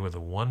 they were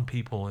the one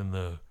people in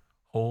the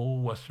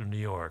whole Western New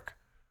York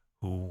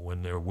who,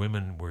 when their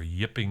women were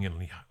yipping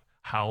and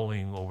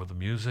howling over the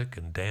music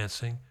and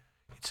dancing,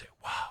 you'd say,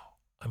 wow,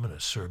 I'm in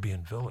a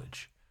Serbian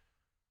village.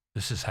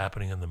 This is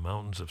happening in the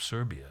mountains of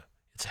Serbia.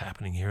 It's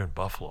happening here in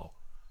Buffalo.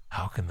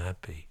 How can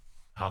that be?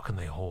 How can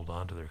they hold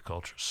on to their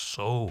culture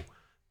so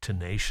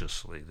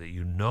tenaciously that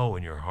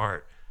in your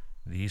heart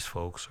these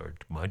folks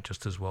might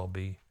just as well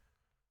be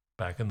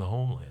back in the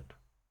homeland?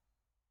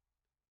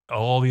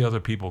 All the other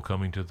people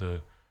coming to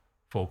the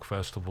folk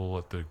festival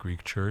at the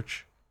Greek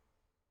church,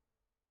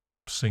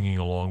 singing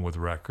along with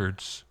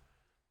records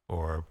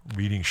or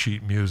reading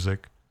sheet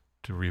music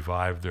to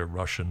revive their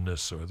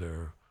Russianness or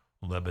their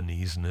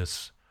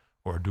Lebanese-ness,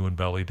 or doing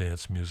belly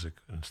dance music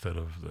instead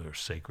of their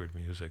sacred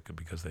music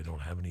because they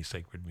don't have any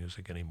sacred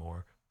music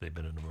anymore. They've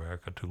been in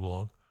America too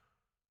long.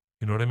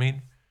 You know what I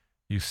mean?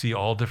 You see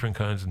all different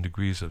kinds and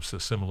degrees of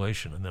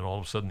assimilation, and then all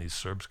of a sudden these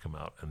Serbs come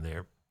out and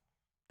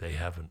they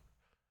haven't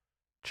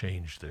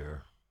changed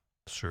their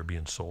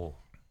Serbian soul.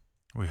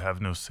 We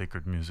have no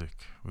sacred music.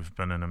 We've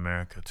been in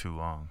America too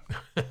long.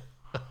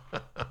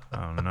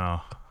 Oh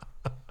no.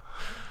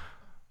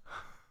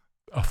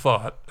 A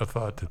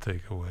thought to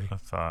take away. A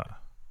thought.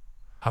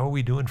 How are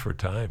we doing for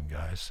time,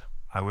 guys?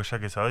 I wish I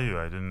could tell you.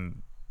 I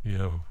didn't.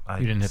 You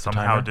didn't hit the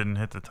somehow timer? didn't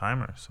hit the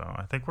timer. So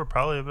I think we're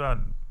probably at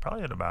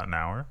about an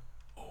hour,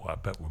 Oh, I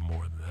bet we're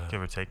more than that.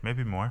 give or take,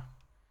 maybe more.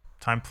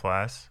 Time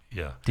flies.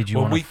 Yeah. Did you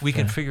Well, wanna we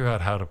can fin- figure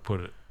out how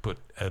to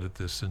edit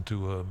this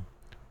into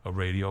a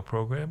radio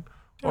program,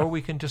 or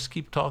we can just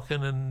keep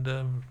talking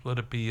and let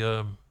it be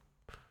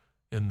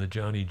in the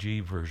Johnny G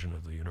version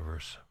of the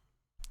universe.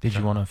 Did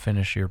you want to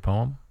finish your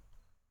poem?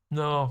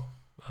 No.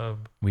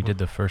 We did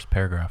the first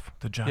paragraph.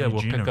 The Johnny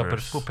We'll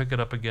G-universe. pick it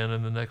up again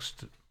in the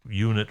next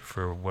unit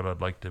for what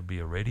I'd like to be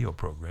a radio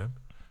program.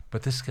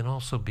 But this can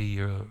also be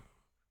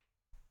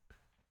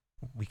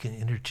we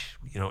can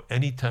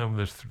anytime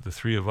there's the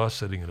three of us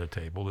sitting at a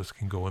table, this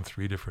can go in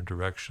three different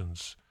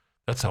directions.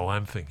 That's how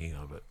I'm thinking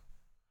of it.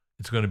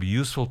 It's going to be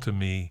useful to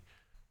me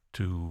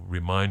to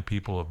remind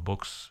people of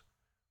books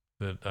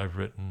that I've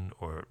written,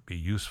 or be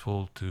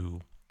useful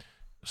to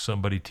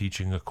somebody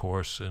teaching a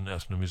course in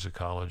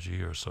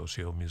ethnomusicology or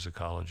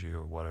sociomusicology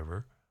or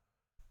whatever.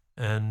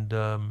 And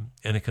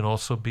it can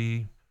also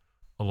be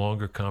a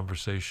longer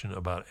conversation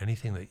about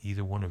anything that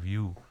either one of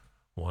you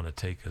want to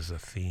take as a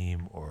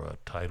theme or a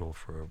title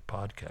for a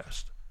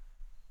podcast.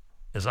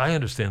 As I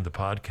understand the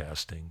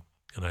podcasting,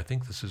 and I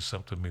think this is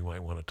something we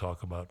might want to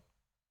talk about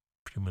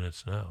a few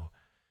minutes now,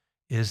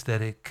 is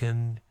that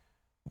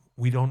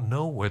we don't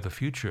know where the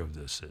future of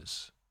this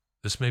is.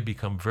 This may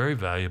become very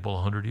valuable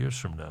 100 years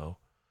from now,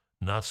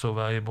 not so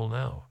valuable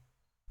now.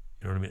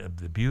 You know what I mean?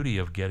 The beauty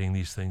of getting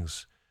these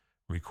things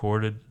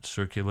recorded,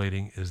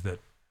 circulating, is that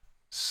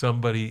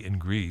somebody in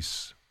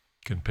Greece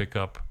can pick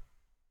up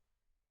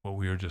what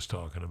we were just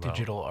talking about.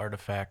 Digital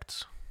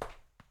artifacts.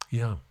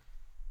 Yeah.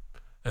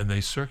 And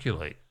they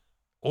circulate.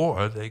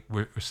 Or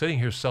we're sitting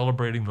here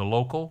celebrating the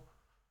local,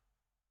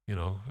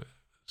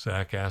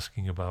 Zach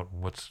asking about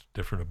what's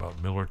different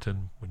about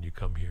Millerton when you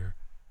come here.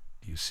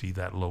 Do you see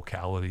that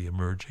locality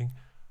emerging?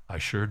 I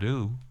sure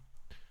do.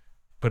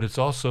 But it's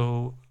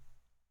also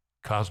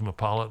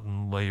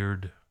cosmopolitan,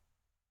 layered,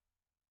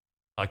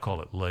 I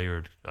call it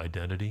layered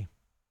identity.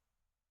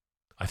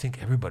 I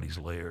think everybody's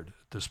layered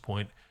at this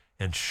point,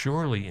 and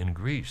surely in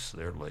Greece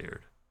they're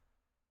layered,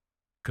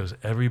 because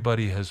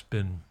everybody has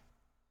been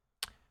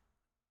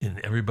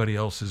in everybody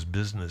else's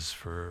business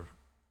for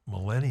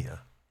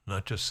millennia,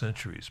 not just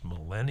centuries,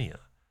 millennia.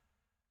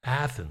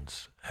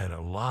 Athens had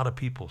a lot of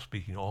people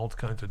speaking all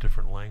kinds of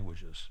different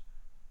languages,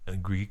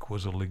 and Greek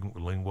was a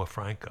lingua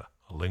franca,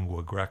 a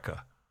lingua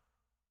greca,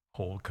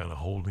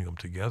 holding them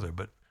together.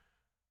 But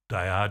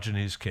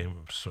Diogenes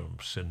came from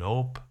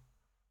Sinope.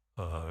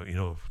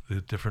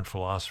 The different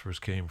philosophers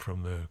came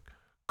from the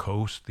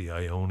coast, the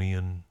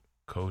Ionian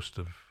coast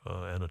of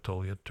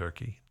Anatolia,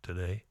 Turkey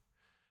today.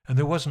 And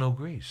there was no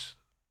Greece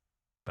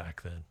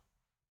back then.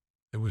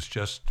 It was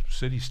just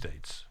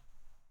city-states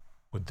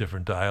with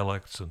different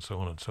dialects and so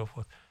on and so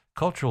forth.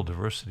 Cultural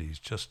diversity is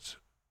just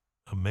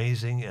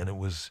amazing, and it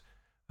was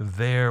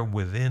there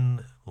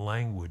within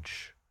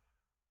language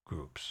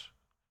groups.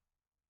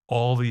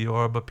 All the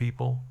Yoruba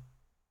people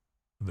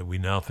that we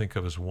now think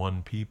of as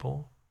one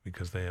people,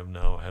 because they have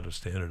now had a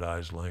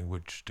standardized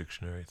language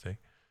dictionary thing,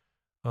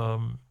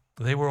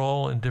 they were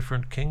all in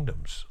different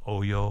kingdoms.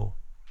 Oyo,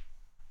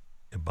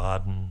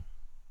 Ibadan,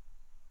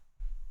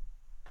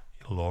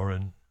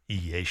 Ilorin,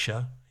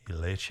 Ilesha,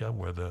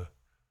 where the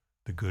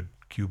good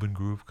Cuban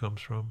groove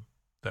comes from.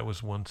 That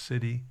was one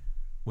city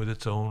with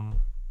its own,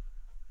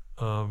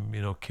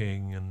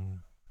 king and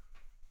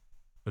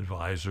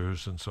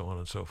advisors and so on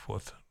and so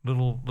forth.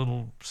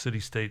 Little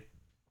city-state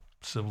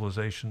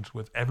civilizations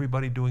with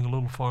everybody doing a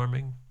little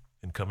farming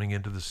and coming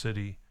into the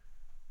city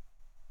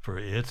for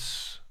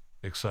its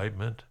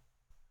excitement.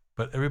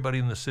 But everybody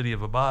in the city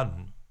of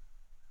Ibadan,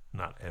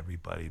 not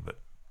everybody,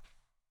 but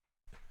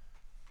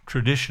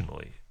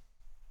traditionally,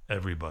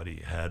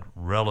 everybody had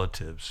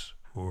relatives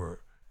who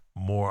were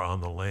more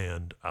on the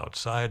land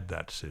outside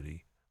that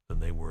city than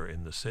they were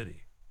in the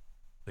city.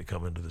 They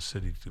come into the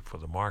city for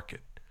the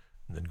market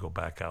and then go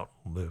back out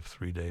and live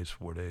 3 days,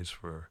 4 days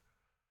for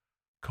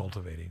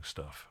cultivating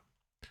stuff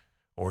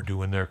or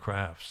doing their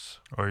crafts.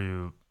 Or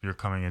you're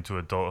coming into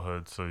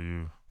adulthood, so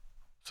you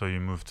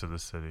move to the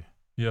city.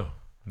 Yeah.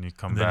 And you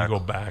come and back. Then you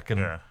go back,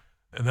 and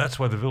that's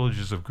why the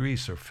villages of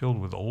Greece are filled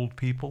with old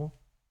people.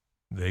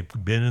 They've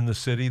been in the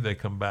city, they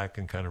come back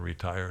and kind of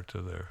retire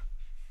to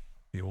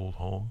the old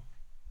home.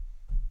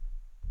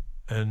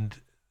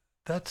 And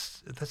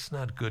that's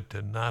not good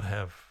to not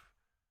have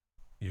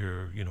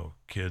your,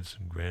 kids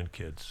and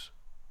grandkids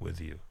with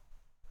you.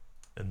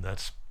 And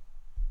that's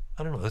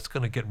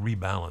going to get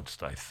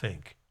rebalanced, I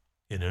think,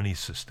 in any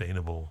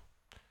sustainable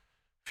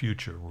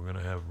future. We're going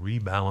to have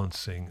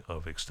rebalancing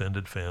of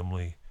extended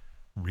family,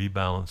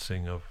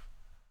 rebalancing of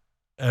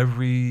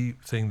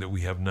everything that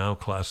we have now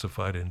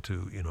classified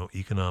into,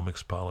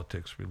 economics,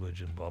 politics,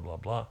 religion, blah, blah,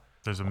 blah.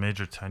 There's a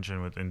major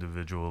tension with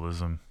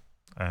individualism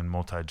and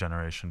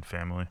multi-generation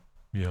family.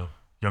 Yeah.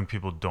 Young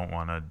people don't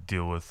want to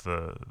deal with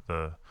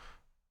the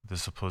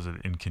supposed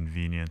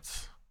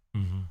inconvenience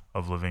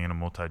of living in a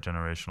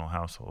multi-generational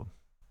household.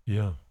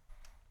 Yeah.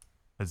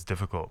 It's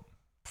difficult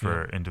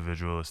for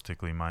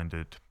individualistically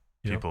minded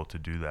people to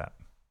do that.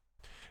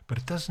 But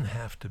it doesn't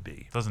have to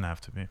be. It doesn't have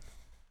to be.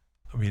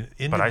 I mean,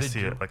 but I see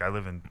it. Like, I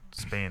live in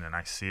Spain and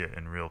I see it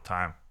in real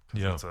time.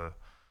 Yeah.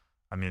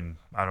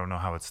 I don't know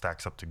how it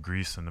stacks up to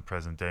Greece in the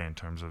present day in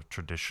terms of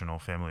traditional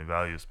family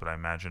values, but I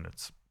imagine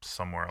it's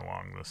somewhere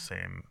along the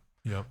same,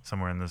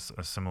 somewhere in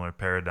a similar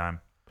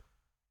paradigm.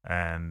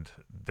 And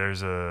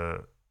there's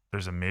a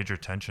major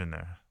tension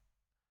there.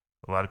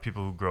 A lot of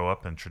people who grow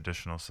up in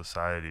traditional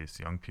societies,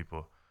 young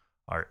people,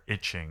 are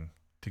itching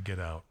to get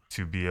out,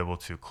 to be able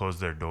to close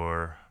their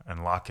door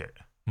and lock it,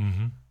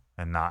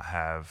 and not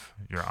have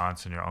your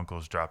aunts and your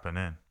uncles dropping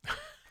in.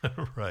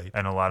 Right.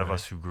 And a lot of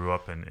us who grew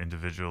up in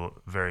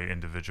very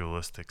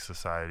individualistic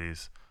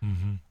societies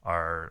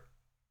are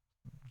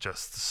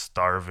just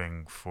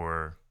starving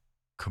for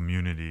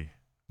community,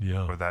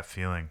 or that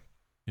feeling.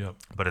 Yep.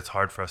 But it's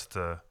hard for us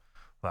to.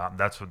 Well,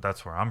 that's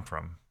where I'm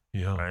from.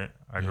 Yeah. Right.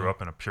 I grew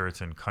up in a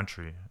Puritan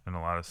country in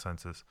a lot of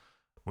senses,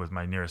 with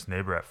my nearest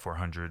neighbor at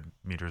 400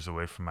 meters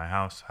away from my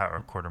house, or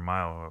a quarter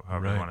mile,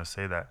 however you want to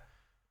say that,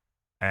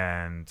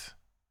 and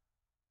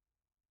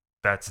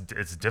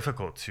it's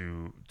difficult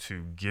to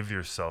give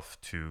yourself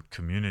to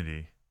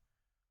community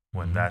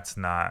when that's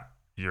not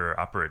your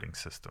operating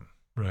system.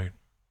 Right.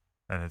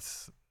 And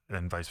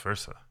vice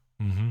versa.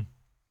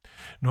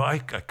 No, I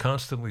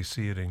constantly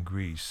see it in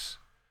Greece,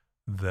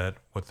 that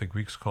what the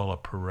Greeks call a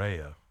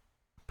pariah.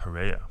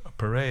 A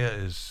pariah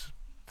is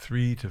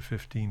 3 to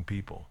 15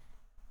 people.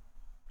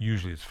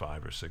 Usually it's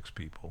 5 or 6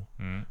 people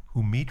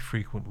who meet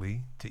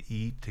frequently to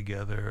eat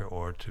together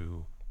or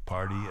to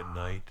party at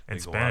night. In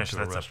Spanish,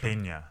 that's a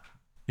peña.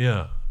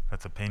 Yeah.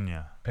 That's a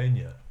peña.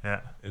 Peña.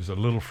 Yeah. Is a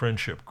little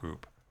friendship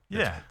group.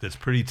 That's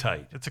pretty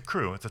tight. It's a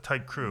crew. It's a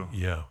tight crew.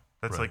 Yeah.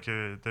 That's like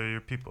they're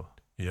your people.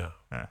 Yeah.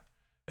 Yeah.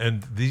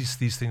 And these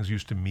things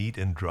used to meet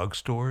in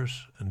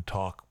drugstores and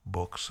talk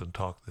books and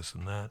talk this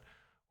and that,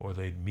 or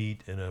they'd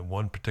meet in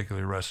one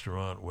particular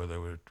restaurant where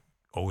there was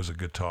always a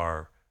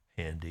guitar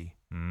handy,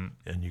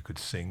 and you could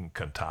sing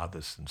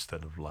cantadas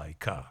instead of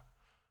laica.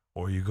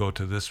 Or you go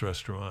to this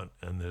restaurant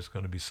and there's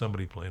going to be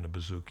somebody playing a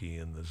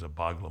bouzouki and there's a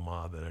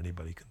baglama that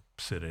anybody can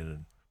sit in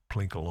and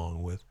plink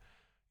along with.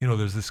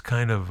 There's this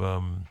kind of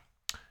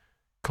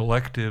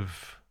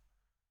collective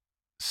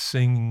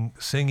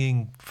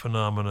singing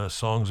phenomena,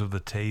 songs of the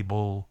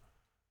table.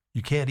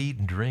 You can't eat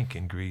and drink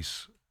in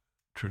Greece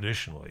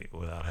traditionally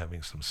without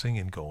having some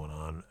singing going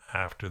on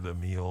after the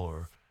meal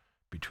or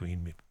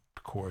between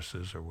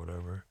courses or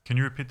whatever. Can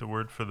you repeat the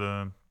word for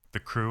the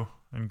crew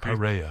in Greek?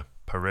 Pareia.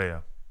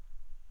 Pareia.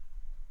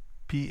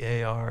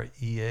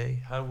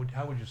 P-A-R-E-A. How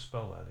would you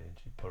spell that,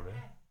 Angie?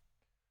 Pareia.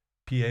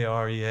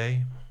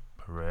 P-A-R-E-A.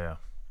 Pareia.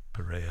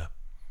 Pareia.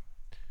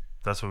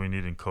 That's what we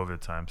need in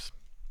COVID times.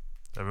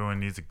 Everyone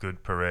needs a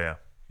good pareia.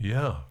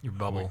 Yeah. Your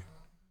bubble.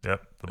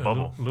 Yep, the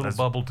bubble. Little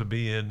bubble to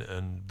be in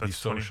and be that's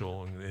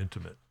social and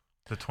intimate.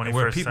 The 21st And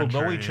where people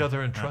century, know each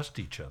other and trust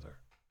each other.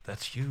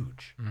 That's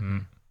huge. Mm-hmm.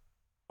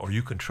 Or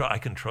I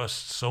can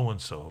trust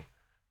so-and-so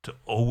to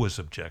always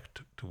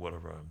object to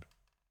whatever I'm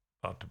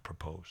about to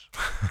propose.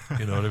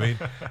 You know what I mean?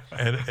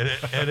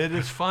 And it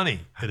is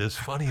funny. It is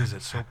funny as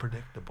it's so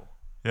predictable.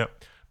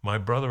 Yep. My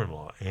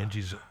brother-in-law,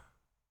 Angie's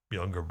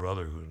younger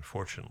brother, who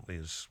unfortunately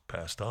has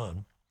passed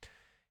on,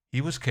 he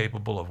was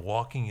capable of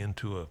walking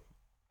into a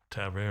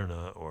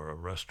taverna or a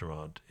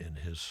restaurant in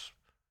his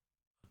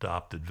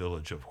adopted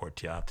village of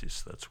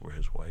Hortiatis. That's where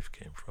his wife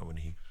came from, and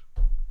he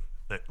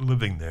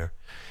living there.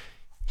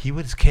 He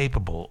was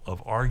capable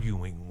of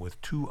arguing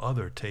with two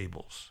other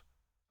tables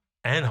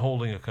and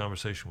holding a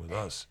conversation with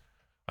us.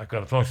 I've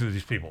got to talk to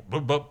these people.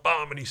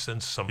 And he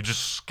sends some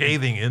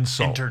scathing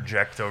insult.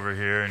 Interject over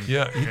here. And,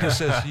 Yeah, he just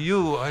says,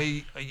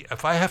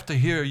 if I have to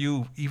hear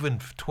you even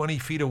 20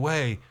 feet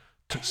away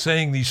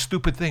saying these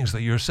stupid things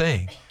that you're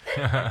saying,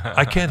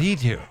 I can't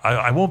eat here.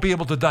 I won't be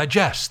able to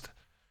digest.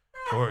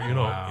 Or,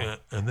 Wow.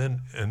 and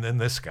then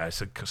this guy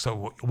said,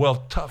 so,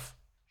 well, tough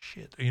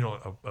shit.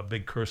 A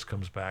big curse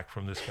comes back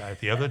from this guy at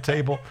the other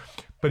table.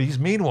 But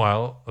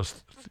meanwhile,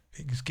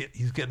 he's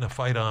getting a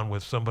fight on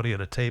with somebody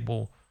at a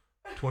table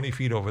 20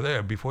 feet over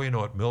there. Before you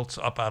know it, Milt's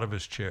up out of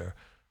his chair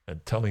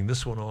and telling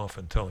this one off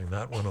and telling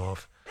that one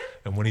off.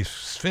 And when he's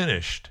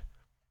finished,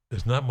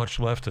 there's not much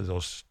left of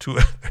those two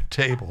other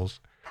tables.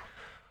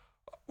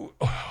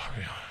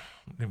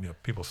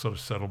 People sort of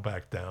settle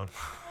back down.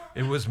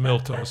 It was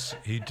Miltos.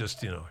 He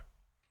just,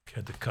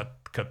 had to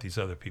cut these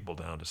other people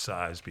down to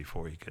size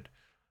before he could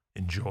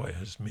enjoy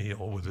his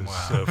meal with his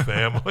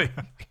family.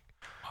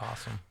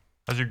 Awesome.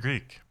 How's your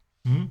Greek?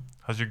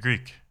 How's your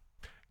Greek?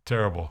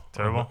 Terrible.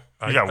 Terrible?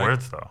 You got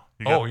words, though.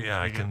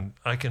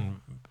 I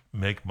can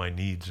make my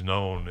needs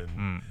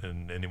known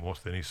in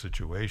almost any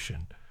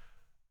situation.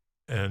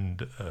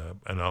 And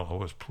I'll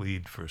always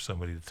plead for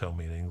somebody to tell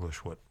me in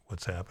English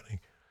what's happening.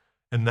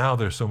 And now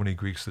there's so many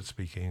Greeks that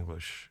speak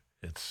English.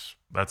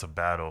 That's a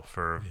battle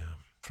for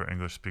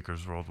English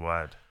speakers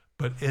worldwide.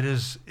 But it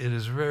is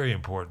very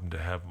important to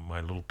have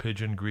my little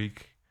pidgin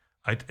Greek.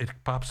 It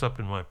pops up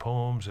in my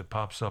poems. It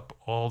pops up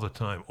all the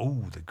time.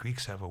 Oh, the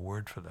Greeks have a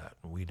word for that,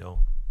 and we don't.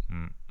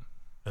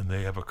 And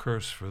they have a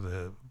curse for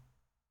that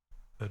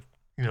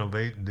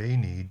they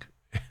need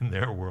in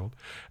their world.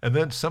 And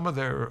then some of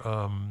their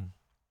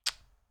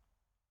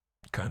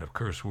kind of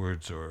curse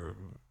words or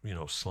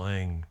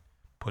slang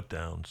put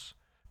downs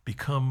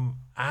become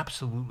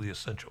absolutely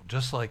essential.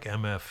 Just like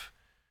MF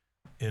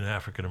in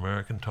African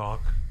American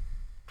talk,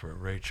 for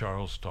Ray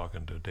Charles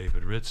talking to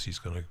David Ritz, he's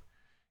going to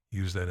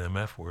use that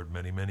MF word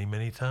many, many,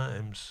 many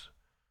times.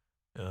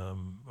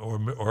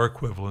 Or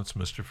equivalents,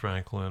 Mr.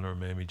 Franklin or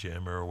Mammy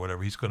Jammer or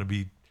whatever. He's going to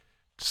be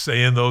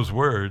saying those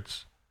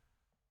words.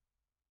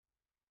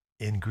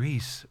 In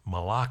Greece,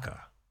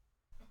 Malaka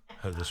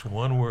has this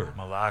one word.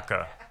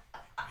 Malaka.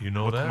 You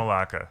know What's that?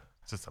 Malaka?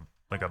 It's just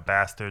like a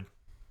bastard.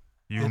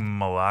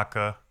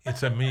 Malaka.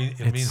 It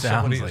means sounds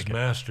somebody like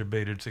has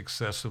masturbated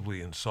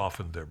excessively and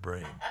softened their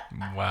brain.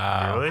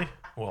 Wow. Really?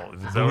 Well,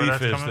 the Is that where belief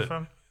that's is coming that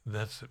from?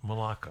 that's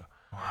Malaka.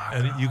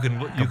 And you can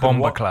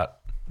Bombaklat.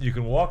 you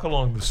can walk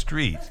along the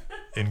street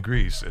in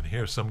Greece and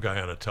hear some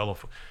guy on a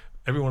telephone.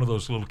 Every one of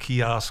those little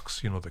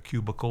kiosks, the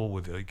cubicle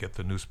where they get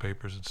the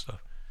newspapers and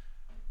stuff.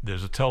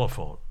 There's a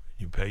telephone.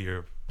 You pay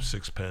your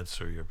 6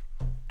 pence or your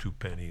 2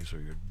 pennies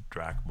or your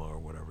drachma or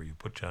whatever. You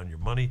put down your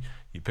money,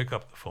 you pick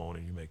up the phone,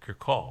 and you make your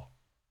call.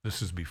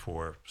 This is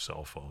before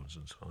cell phones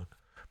and so on.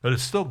 But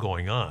it's still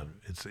going on.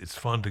 It's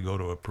fun to go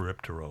to a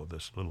periptero,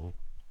 this little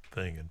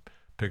thing, and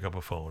pick up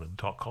a phone and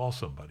call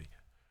somebody.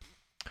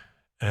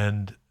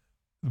 And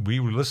we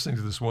were listening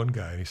to this one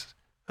guy, and he says,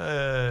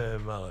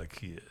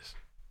 Malachias,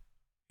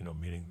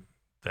 meaning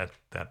that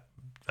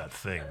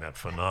thing, that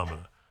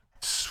phenomena,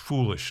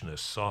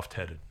 foolishness,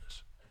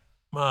 soft-headedness.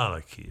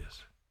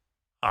 Malachias.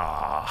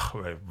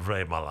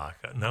 Ray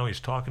Malaka. Now he's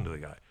talking to the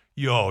guy.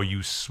 Yo,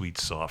 you sweet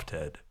soft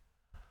head.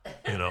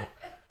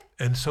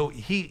 And so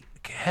he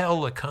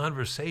held a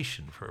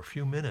conversation for a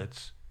few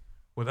minutes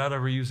without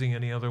ever using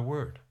any other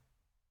word.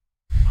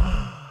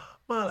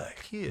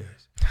 Malak,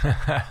 yes.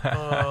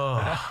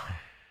 Oh.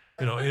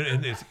 You know,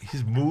 and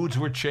his moods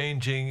were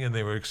changing, and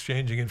they were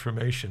exchanging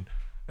information.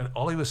 And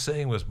all he was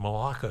saying was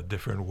Malacca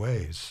different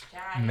ways.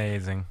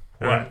 Amazing.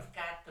 What?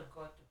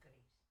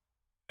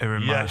 It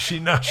reminds,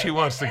 She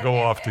wants to go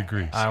off to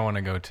Greece. I want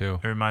to go too.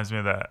 It reminds me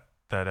of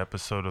that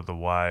episode of The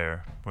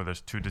Wire where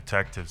there's two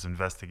detectives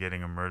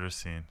investigating a murder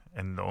scene,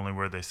 and the only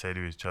word they say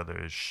to each other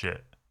is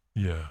shit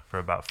Yeah. for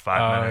about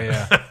 5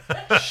 minutes.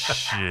 Yeah.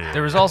 Shit.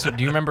 There was also,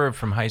 do you remember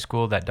from high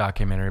school that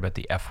documentary about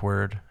the F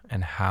word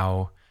and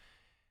how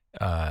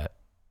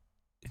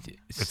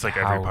It's like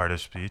every part of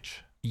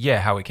speech.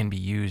 Yeah, how it can be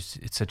used.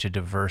 It's such a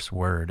diverse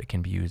word. It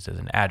can be used as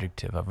an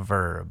adjective, a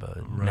verb,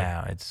 a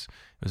noun. It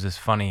was this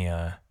funny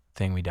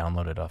thing we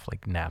downloaded off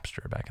like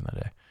Napster back in the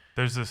day.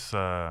 There's this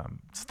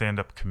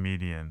stand-up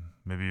comedian.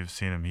 Maybe you've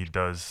seen him. He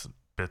does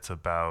bits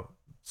about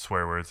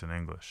swear words in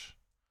English,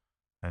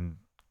 and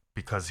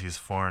because he's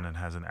foreign and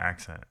has an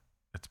accent,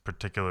 it's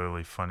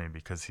particularly funny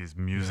because he's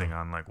musing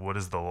on like,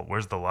 where's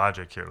the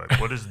logic here?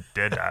 Like, what is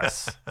dead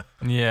ass?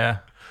 Yeah.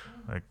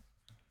 Like,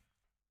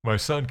 My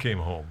son came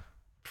home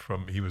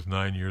he was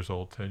 9 years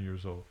old, 10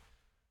 years old,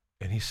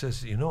 and he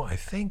says, I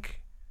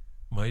think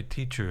my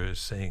teacher is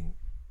saying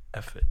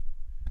F it,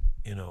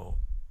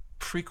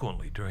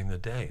 frequently during the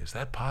day. Is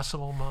that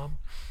possible, Mom?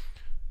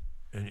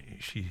 And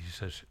he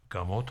says,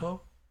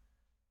 Gamoto?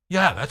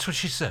 Yeah, that's what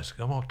she says.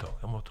 Gamoto,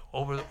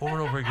 over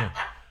and over again.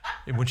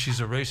 And when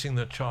she's erasing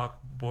the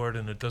chalkboard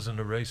and it doesn't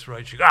erase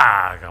right, she goes,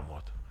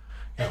 Gamoto.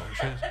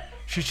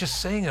 She's just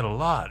saying it a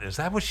lot. Is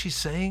that what she's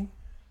saying?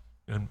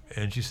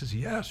 And she says,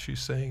 yes,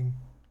 she's saying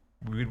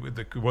the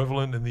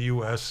equivalent in the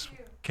U.S.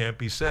 can't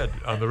be said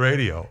on the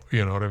radio.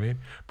 You know what I mean?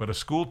 But a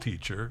school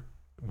teacher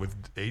with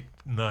 8,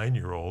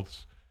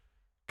 9-year-olds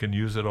can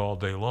use it all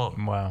day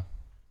long. Wow.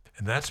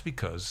 And that's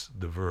because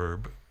the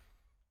verb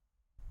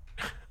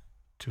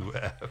to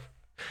have,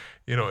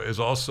 is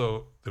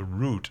also the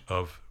root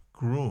of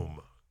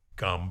groom.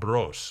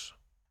 Gambros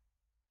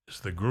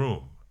is the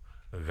groom.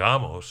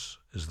 Gamos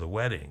is the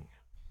wedding.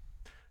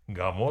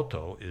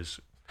 Gamoto is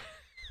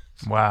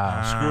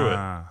Wow. screw it.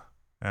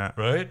 Yeah.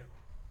 Right?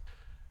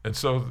 And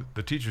so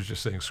the teacher's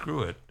just saying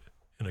screw it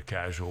in a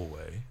casual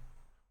way.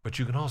 But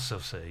you can also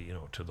say,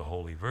 to the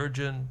Holy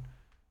Virgin,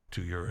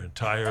 to your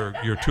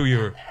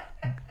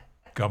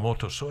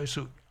Gamoto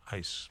Soisu,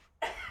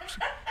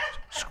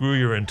 screw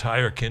your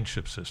entire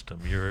kinship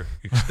system. Your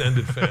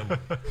extended family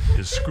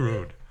is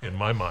screwed, in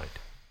my mind.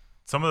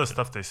 Some of the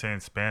stuff they say in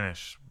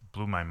Spanish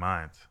blew my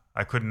mind.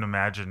 I couldn't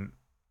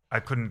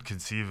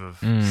conceive of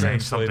saying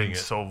Translating something it.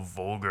 so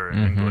vulgar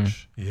in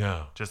English.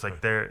 Yeah. Just like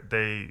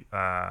they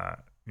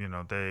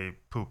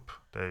poop,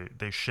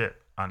 they shit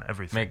on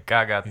everything. Me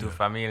caga tu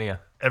familia.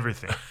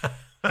 Everything.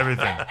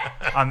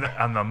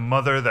 on the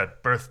mother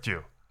that birthed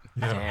you.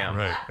 Yeah, Damn.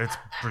 right. It's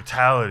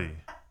brutality.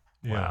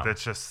 Yeah.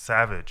 That's just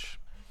savage.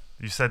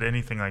 You said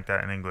anything like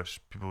that in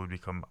English, people would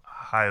become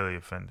highly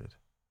offended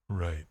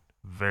Right.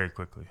 very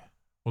quickly.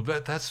 Well,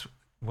 that's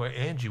why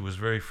Angie was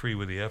very free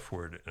with the F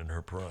word in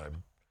her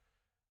prime.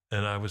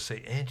 And I would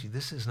say, Angie,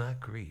 this is not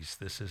Greece.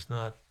 This is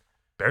not.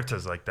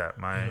 Berta's like that.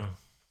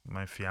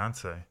 My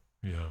fiance.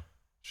 Yeah.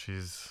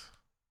 She's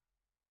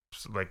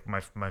like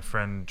my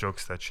friend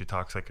jokes that she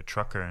talks like a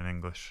trucker in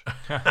English.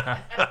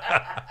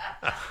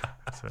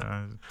 So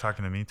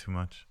talking to me too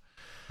much.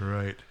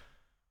 Right.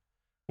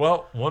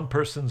 Well, one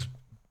person's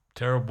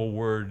terrible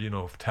word,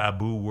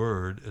 taboo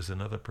word is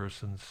another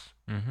person's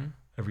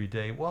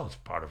everyday. Well, it's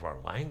part of our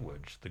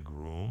language. The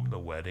groom, the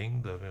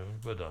wedding, the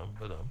badum.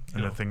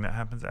 And the thing that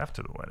happens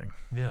after the wedding.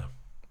 Yeah.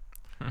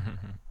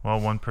 Well,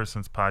 one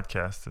person's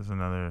podcast is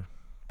another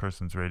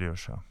person's radio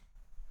show.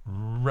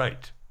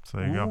 Right. So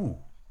there you go.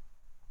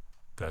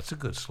 That's a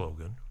good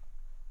slogan.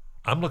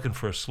 I'm looking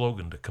for a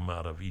slogan to come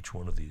out of each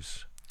one of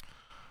these.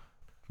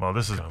 Well,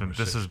 this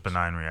is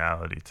benign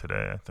reality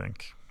today, I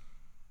think.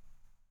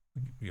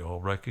 We all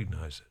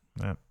recognize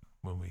it. Yep.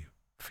 When we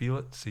feel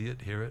it, see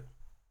it, hear it.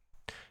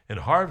 And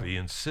Harvey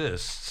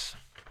insists,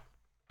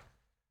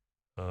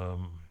 where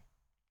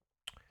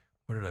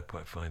did I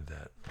find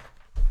that?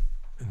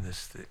 In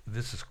this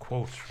is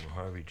quotes from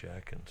Harvey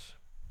Jackins.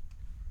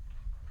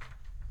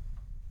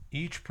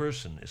 Each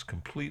person is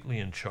completely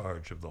in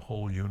charge of the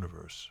whole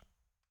universe.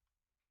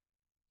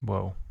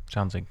 Whoa.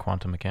 Sounds like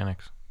quantum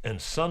mechanics.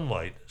 And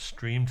sunlight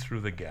streamed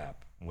through the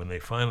gap. When they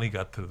finally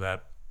got to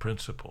that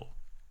principle,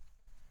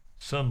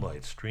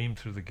 sunlight streamed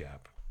through the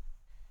gap.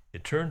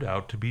 It turned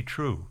out to be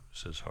true,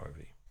 says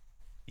Harvey,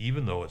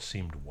 even though it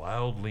seemed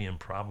wildly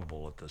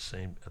improbable at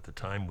the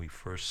time we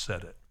first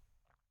said it.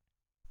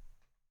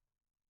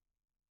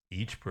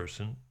 Each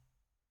person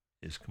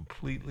is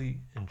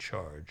completely in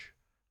charge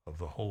of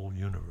the whole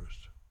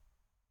universe.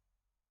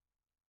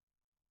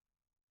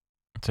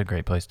 It's a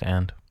great place to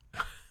end.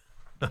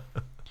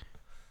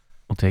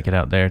 We'll take it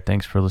out there.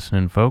 Thanks for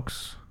listening,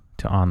 folks,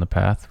 to On the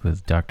Path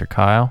with Dr.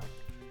 Kyle.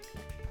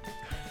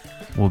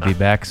 We'll be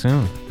back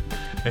soon.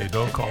 Hey,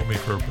 don't call me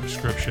for a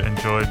prescription.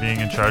 Enjoy being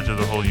in charge of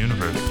the whole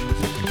universe.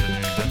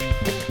 Continue